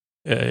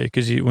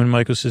 Because when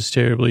Michael says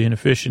terribly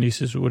inefficient, he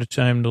says, what a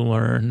time to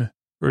learn.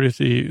 Or if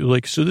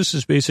so this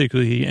is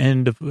basically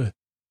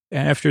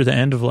after the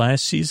end of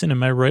last season.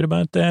 Am I right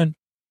about that?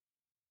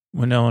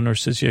 When Eleanor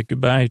says, yeah,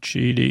 goodbye,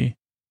 Chidi.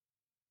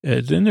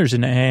 Then there's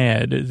an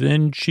ad.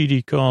 Then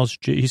Chidi calls,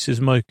 he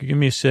says, Mike, give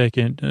me a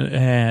second,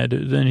 ad.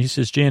 Then he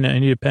says, Janet, I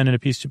need a pen and a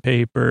piece of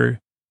paper.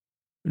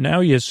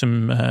 Now he has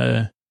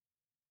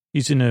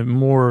he's in a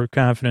more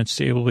confident,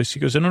 stable place.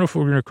 He goes, I don't know if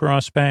we're going to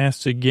cross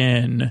paths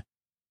again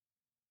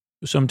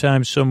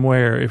sometime,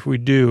 somewhere. If we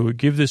do,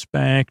 give this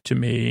back to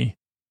me.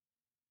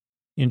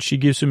 And she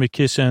gives him a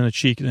kiss on the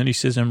cheek, and then he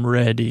says, I'm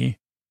ready.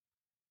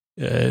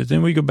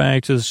 Then we go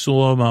back to the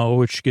slow-mo,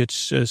 which gets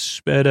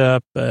sped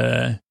up.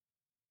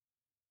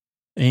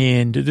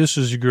 And this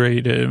was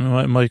great.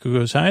 Michael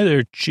goes, hi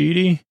there,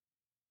 Chidi.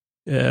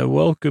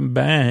 Welcome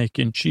back.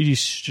 And Chidi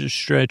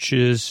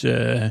stretches,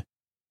 and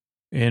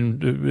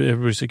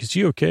everybody's like, is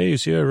he okay?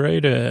 Is he all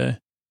right?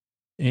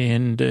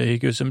 And he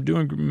goes, I'm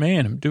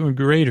doing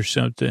great or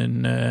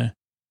something.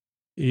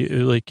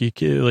 Like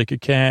a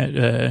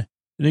cat.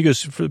 And he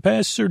goes, for the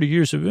past 30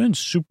 years, I've been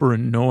super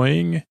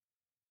annoying.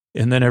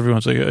 And then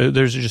everyone's like,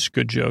 there's just a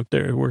good joke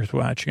there worth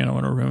watching. I don't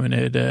want to ruin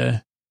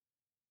it.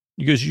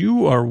 He goes,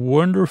 you are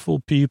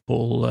wonderful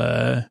people.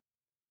 And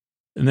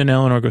then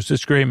Eleanor goes,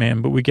 that's great,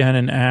 man, but we got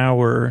an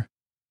hour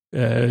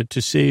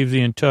to save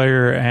the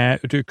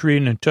to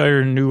create an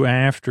entire new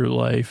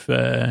afterlife.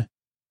 So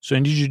I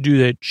need you to do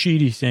that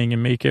Chidi thing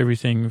and make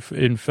everything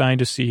and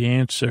find us the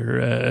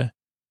answer.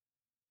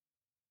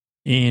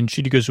 And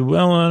Chidi goes,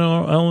 well,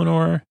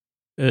 Eleanor,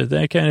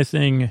 that kind of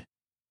thing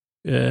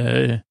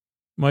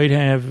might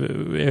have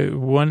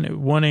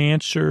one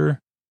answer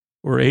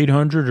or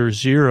 800 or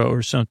 0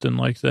 or something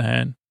like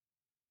that.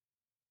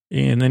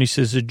 And then he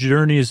says, the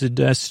journey is a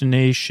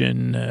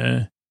destination.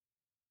 And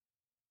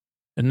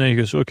then he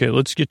goes, okay,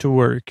 let's get to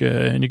work.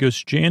 And he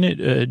goes,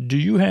 Janet, do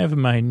you have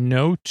my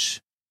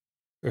notes?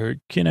 Or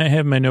can I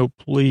have my note,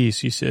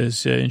 please? He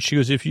says, and she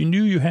goes, if you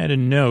knew you had a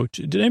note.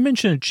 Did I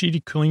mention that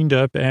Chidi cleaned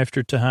up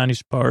after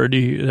Tahani's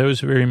party? That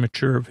was very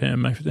mature of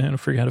him. I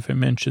forgot if I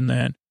mentioned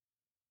that.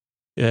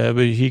 But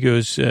he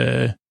goes,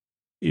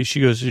 she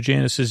goes,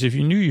 Janet says, if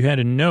you knew you had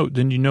a note,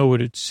 then you know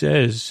what it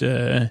says.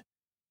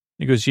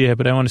 He goes, yeah,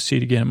 but I want to see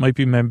it again. It might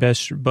be my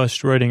best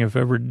writing I've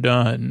ever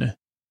done.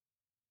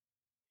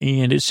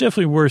 And it's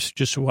definitely worth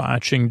just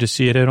watching to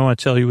see it. I don't want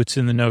to tell you what's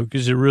in the note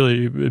because it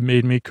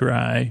made me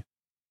cry.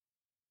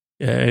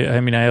 I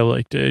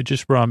liked it. It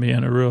just brought me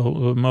on a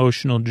real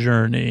emotional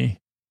journey.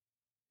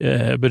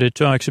 But it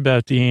talks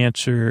about the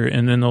answer.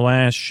 And then the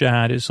last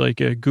shot is like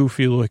a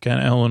goofy look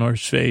on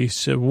Eleanor's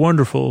face, a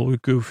wonderful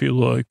goofy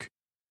look.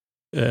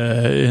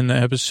 In the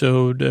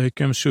episode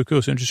comes to a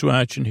close. I'm just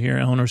watching here.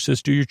 Eleanor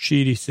says, do your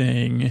Chidi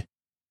thing.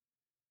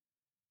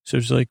 So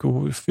there's like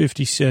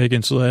 50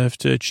 seconds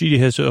left. Chidi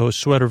has a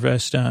sweater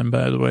vest on,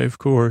 by the way, of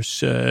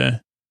course.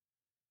 But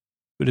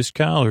his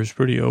collar is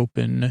pretty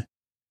open.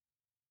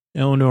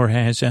 Eleanor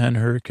has on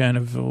her kind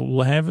of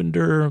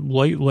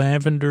light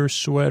lavender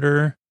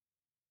sweater.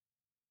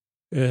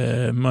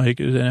 Mike,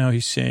 now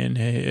he's saying,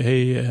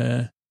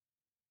 hey,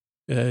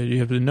 do you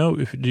have the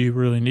note? Do you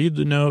really need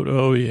the note?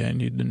 Oh, yeah, I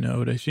need the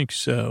note. I think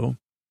so.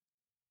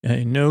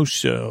 I know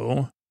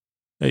so.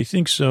 I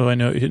think so. I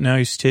know. Now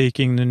he's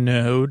taking the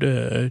note,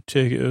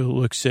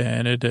 looks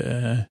at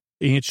it.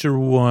 Answer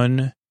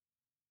 1,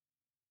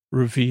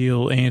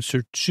 reveal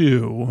answer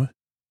 2.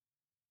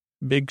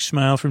 Big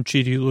smile from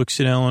Chidi,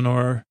 looks at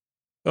Eleanor.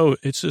 Oh,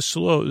 that's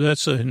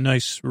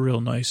a real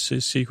nice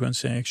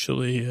sequence,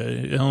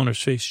 actually.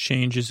 Eleanor's face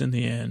changes in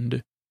the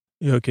end.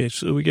 Okay,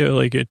 so we got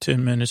like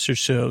 10 minutes or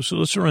so. So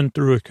let's run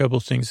through a couple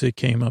things that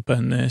came up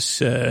on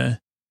this.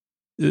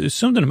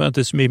 Something about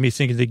this made me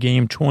think of the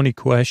game 20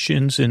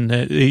 Questions, and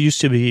that it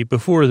used to be,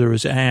 before there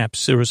was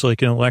apps, there was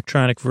like an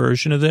electronic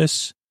version of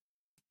this.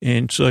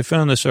 And so I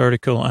found this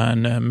article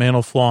on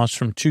Mental Floss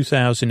from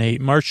 2008,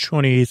 March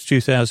 28th,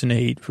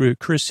 2008.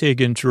 Chris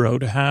Higgins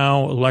wrote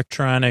how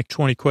electronic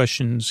 20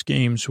 Questions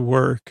games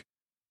work.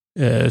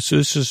 So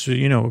this is,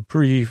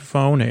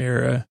 pre-phone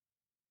era.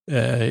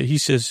 He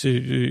says,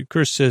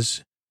 Chris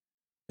says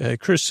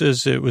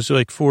it was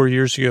like 4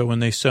 years ago when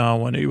they saw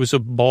one. It was a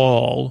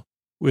ball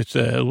with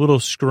a little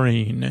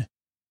screen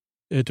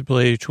to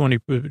play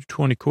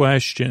 20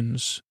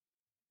 questions.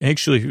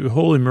 Actually,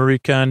 holy Marie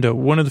Kondo,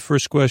 one of the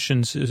first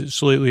questions,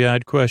 slightly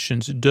odd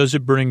questions, does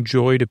it bring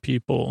joy to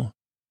people?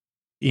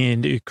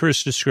 And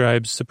Chris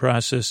describes the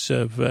process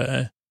of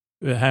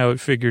how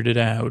it figured it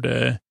out.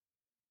 And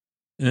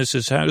this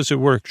is, how does it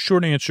work?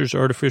 Short answer is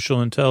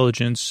artificial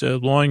intelligence.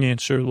 Long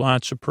answer,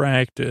 lots of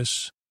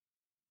practice.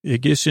 I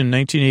guess in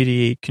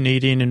 1988,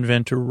 Canadian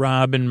inventor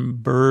Robin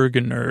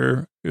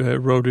Bergener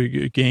wrote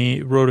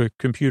a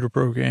computer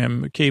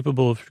program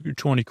capable of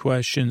 20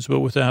 questions, but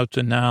without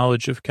the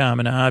knowledge of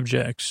common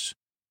objects.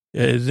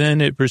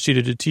 Then it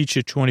proceeded to teach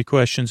it 20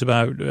 questions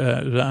about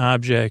the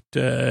object,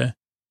 and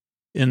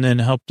then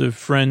help the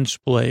friends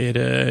play it.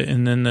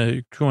 And then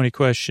the 20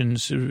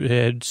 questions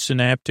had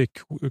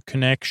synaptic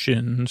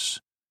connections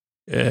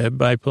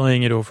by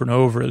playing it over and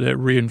over that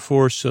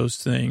reinforce those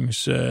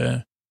things.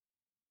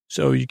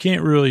 So you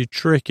can't really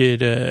trick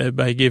it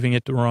by giving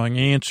it the wrong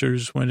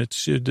answers when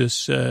it's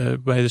by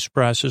this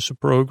process of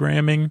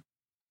programming.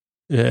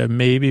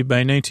 Maybe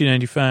by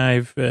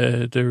 1995,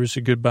 there was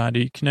a good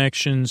body of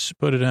connections,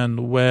 put it on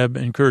the web,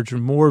 encouraged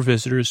more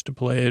visitors to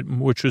play it,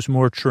 which was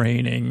more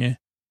training.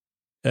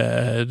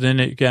 Then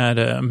it got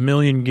 1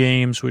 million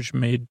games, which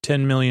made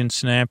 10 million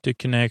synaptic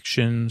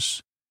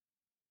connections.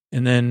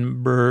 And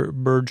then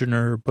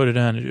Bergener put it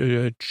on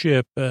a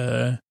chip,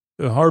 a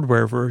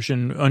hardware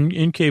version,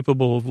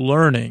 incapable of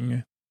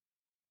learning,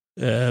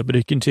 but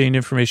it contained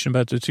information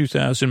about the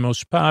 2,000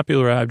 most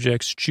popular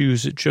objects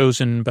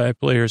chosen by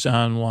players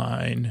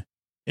online,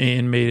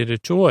 and made it a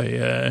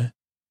toy.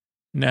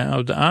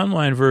 Now, the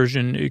online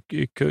version,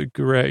 it could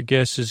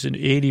guesses in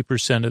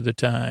 80% of the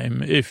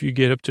time. If you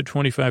get up to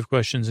 25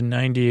 questions,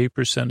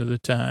 98% of the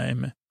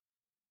time.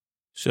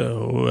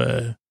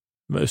 So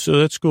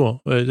that's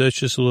cool. That's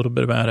just a little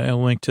bit about it.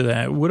 I'll link to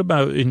that. What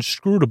about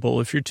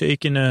inscrutable? If you're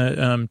taking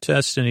a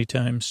test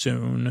anytime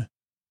soon,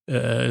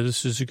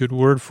 this is a good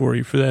word for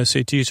you for the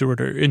SATs or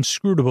whatever.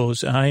 Inscrutable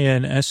is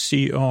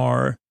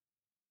INSCRUTABLE.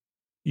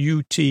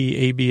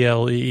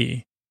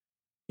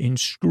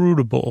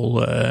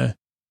 Inscrutable.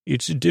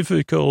 It's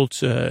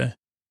difficult,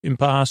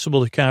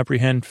 impossible to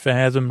comprehend,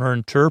 fathom, or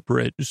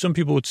interpret. Some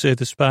people would say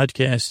this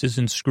podcast is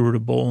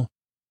inscrutable.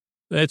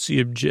 That's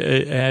the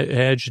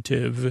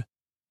adjective.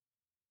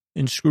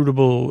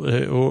 Inscrutable,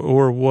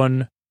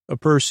 or a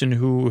person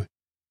who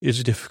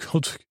is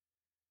difficult to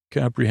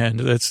comprehend.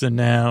 That's the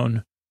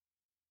noun.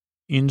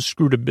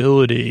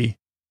 Inscrutability,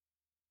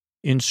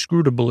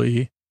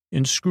 inscrutably,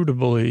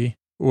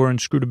 or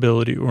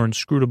inscrutability, or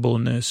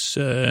inscrutableness.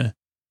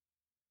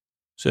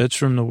 So that's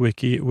from the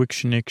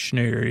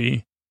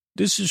Wiktionary.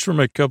 This is from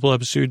a couple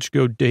episodes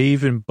ago.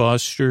 Dave and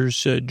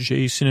Buster's,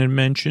 Jason had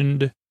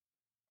mentioned.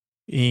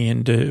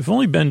 And I've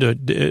only been to,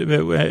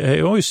 I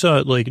always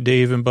thought like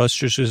Dave and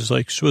Buster's is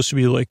like supposed to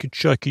be like a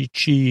Chuck E.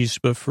 Cheese,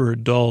 but for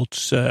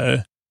adults.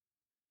 And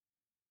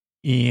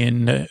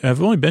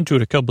I've only been to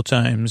it a couple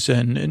times,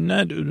 and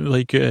not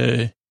like,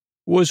 didn't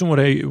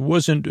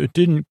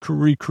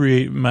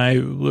recreate my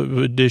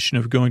edition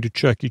of going to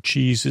Chuck E.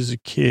 Cheese as a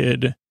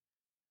kid.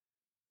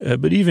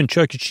 But even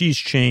Chuck E. Cheese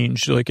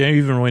changed. Like I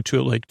even went to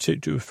it like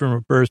from a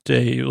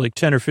birthday, like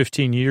 10 or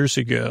 15 years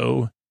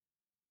ago.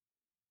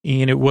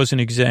 And it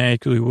wasn't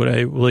exactly what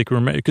I like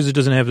remember, because it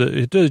doesn't have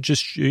it does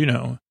just,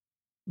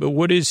 but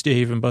what is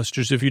Dave and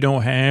Buster's if you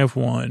don't have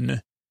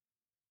one?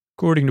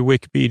 According to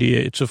Wikipedia,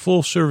 it's a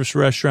full service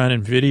restaurant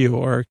and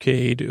video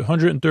arcade,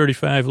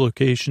 135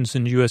 locations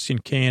in the U.S.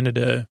 and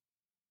Canada.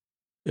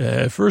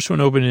 First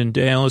one opened in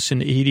Dallas in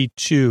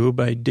 1982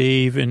 by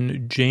Dave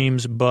and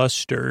James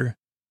Buster.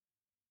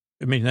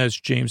 I mean,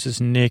 that's James's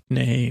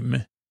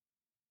nickname.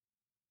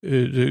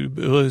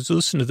 Let's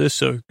listen to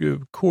this.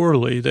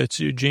 Corley, that's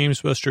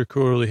James Buster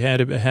Corley,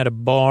 had a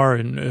bar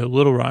in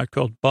Little Rock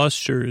called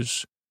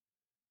Buster's,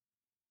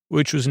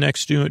 which was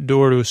next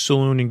door to a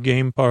saloon and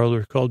game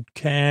parlor called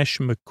Cash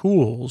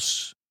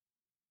McCool's.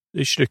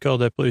 They should have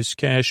called that place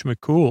Cash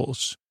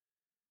McCool's.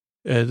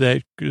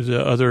 That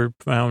the other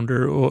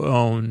founder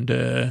owned.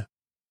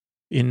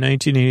 In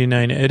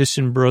 1989,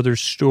 Edison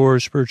Brothers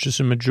Stores purchased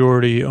a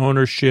majority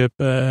ownership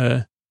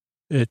to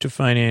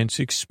finance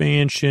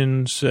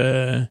expansions.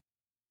 Then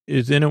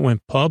it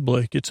went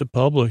public. It's a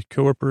public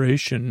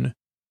corporation.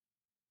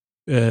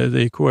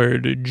 They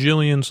acquired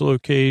Jillian's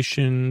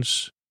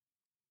locations.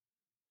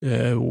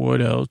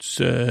 What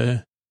else?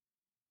 I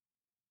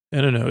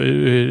don't know.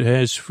 It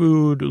has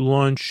food,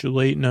 lunch,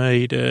 late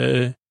night.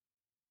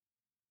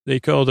 They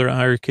call their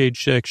arcade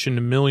section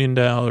 $1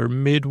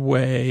 million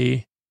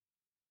Midway.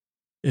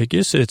 I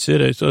guess that's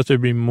it. I thought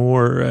there'd be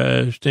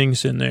more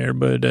things in there,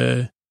 but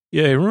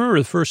yeah, I remember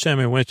the first time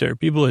I went there,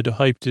 people had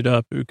hyped it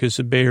up because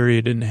the Bay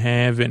Area didn't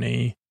have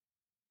any.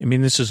 I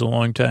mean, this is a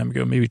long time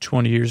ago, maybe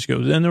 20 years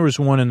ago. Then there was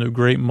one in the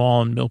Great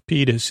Mall in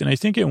Milpitas, and I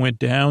think I went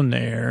down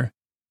there,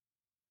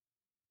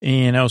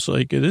 and I was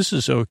like, this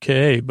is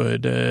okay,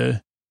 but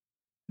I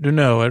don't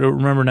know. I don't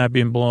remember not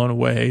being blown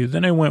away.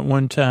 Then I went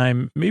one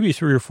time, maybe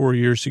 3 or 4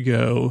 years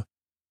ago.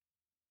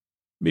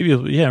 Maybe,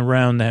 yeah,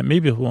 around that,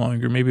 maybe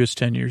longer, maybe it was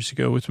 10 years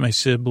ago with my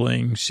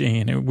siblings,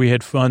 and we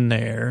had fun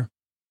there.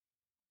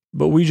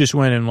 But we just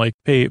went and, like,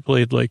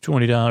 played like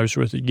 $20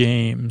 worth of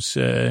games,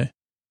 but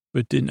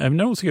I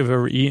don't think I've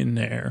ever eaten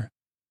there.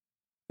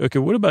 Okay,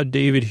 what about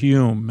David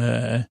Hume?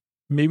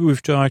 Maybe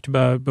we've talked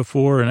about it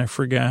before, and I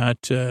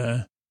forgot.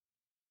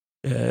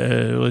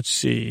 Let's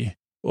see.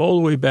 All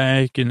the way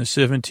back in the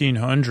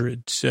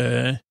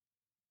 1700s,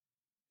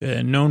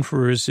 known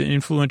for his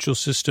influential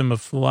system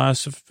of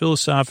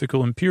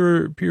philosophical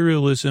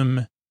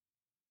imperialism,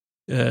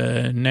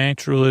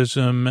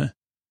 naturalism.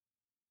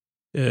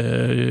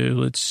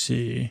 Let's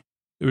see.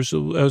 I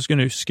was going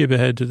to skip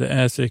ahead to the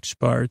ethics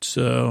part,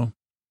 so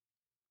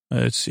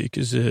let's see,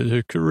 because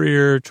the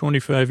career,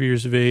 25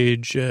 years of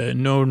age,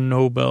 no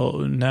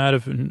Nobel,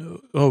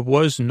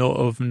 was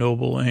of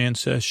noble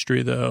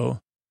ancestry,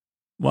 though.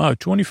 Wow,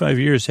 25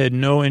 years, had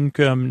no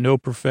income, no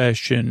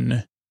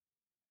profession.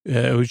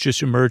 Was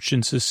just a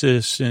merchant's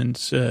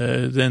assistant,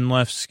 then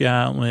left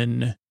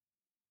Scotland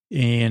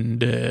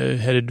and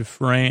headed to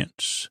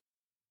France.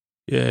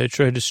 Yeah,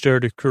 tried to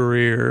start a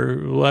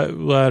career, a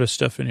lot of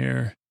stuff in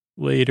here.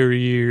 Later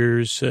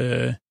years,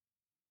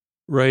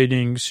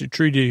 writings, a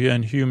treatise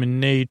on human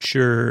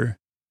nature,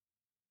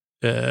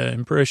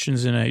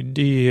 impressions and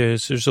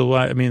ideas. There's a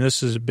lot. I mean,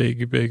 this is a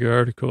big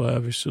article,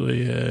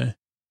 obviously.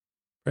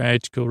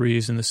 Practical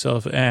reason, the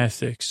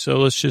self-ethics. So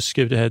let's just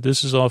skip ahead.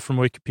 This is all from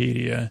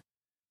Wikipedia.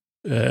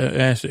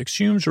 Ethics.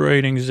 Hume's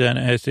writings on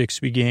ethics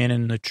began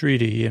in the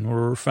treaty and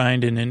were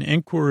refined in an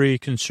inquiry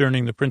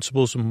concerning the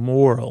principles of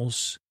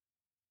morals.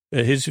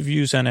 His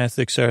views on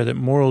ethics are that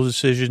moral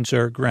decisions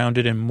are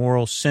grounded in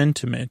moral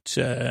sentiment.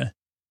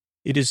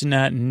 It is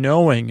not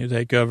knowing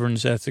that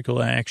governs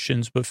ethical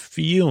actions, but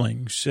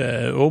feelings.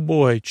 Oh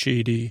boy,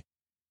 Chidi.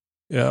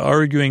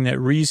 Arguing that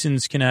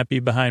reasons cannot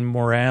be behind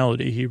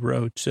morality, he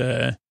wrote.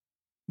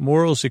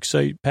 Morals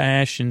excite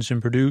passions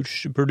and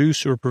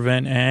produce or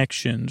prevent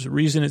actions.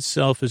 Reason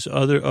itself is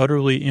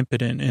utterly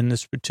impotent in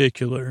this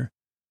particular.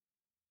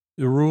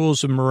 The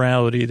rules of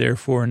morality,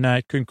 therefore, are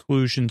not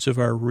conclusions of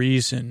our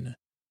reason.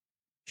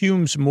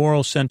 Hume's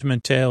moral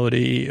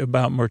sentimentality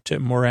about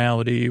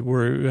morality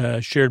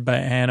were shared by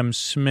Adam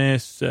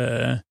Smith.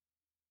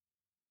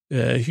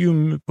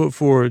 Hume put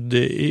forward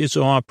the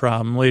is-ought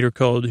problem, later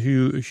called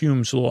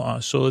Hume's law.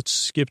 So let's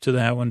skip to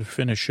that one to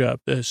finish up.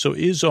 So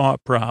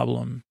is-ought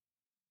problem,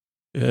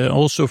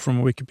 also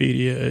from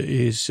Wikipedia,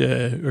 is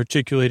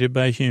articulated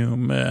by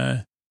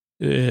Hume,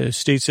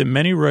 states that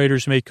many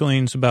writers make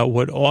claims about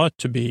what ought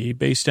to be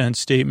based on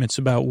statements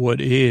about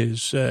what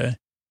is.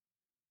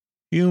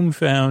 Hume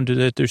found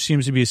that there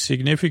seems to be a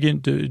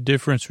significant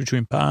difference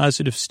between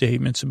positive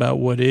statements about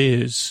what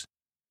is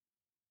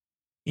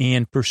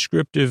and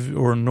prescriptive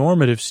or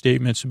normative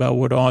statements about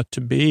what ought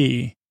to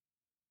be,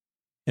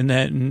 and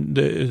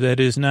that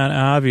is not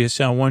obvious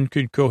how one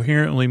could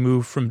coherently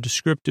move from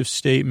descriptive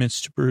statements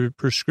to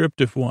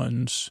prescriptive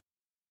ones.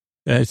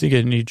 I think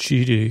I need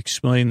you to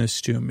explain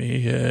this to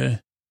me.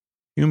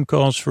 Hume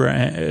calls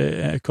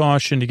for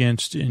caution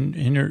against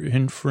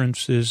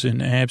inferences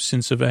and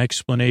absence of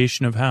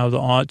explanation of how the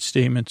ought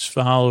statements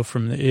follow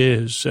from the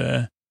is.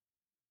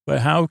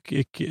 But how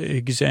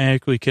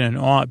exactly can an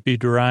ought be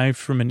derived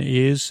from an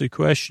is? The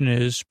question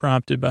is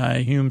prompted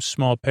by Hume's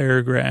small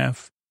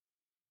paragraph.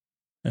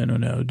 I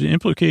don't know. The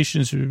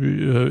implications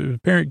of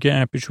apparent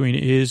gap between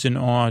is and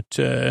ought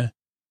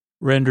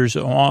renders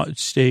ought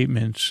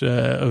statements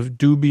of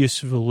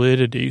dubious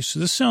validity. So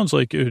this sounds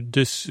like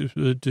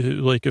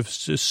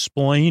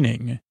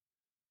explaining.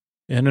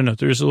 I don't know.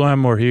 There's a lot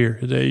more here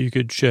that you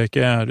could check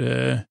out.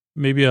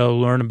 Maybe I'll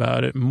learn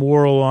about it.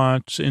 Moral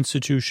oughts,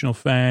 institutional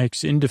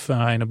facts,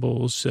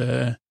 indefinables.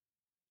 So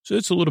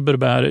it's a little bit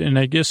about it. And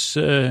I guess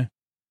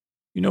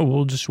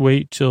we'll just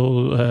wait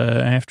till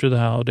after the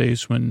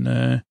holidays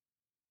when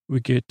we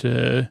get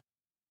the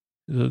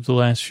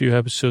last few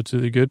episodes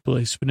of The Good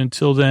Place. But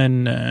until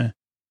then,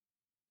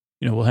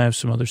 we'll have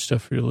some other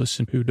stuff for you to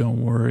listen to.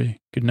 Don't worry.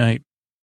 Good night.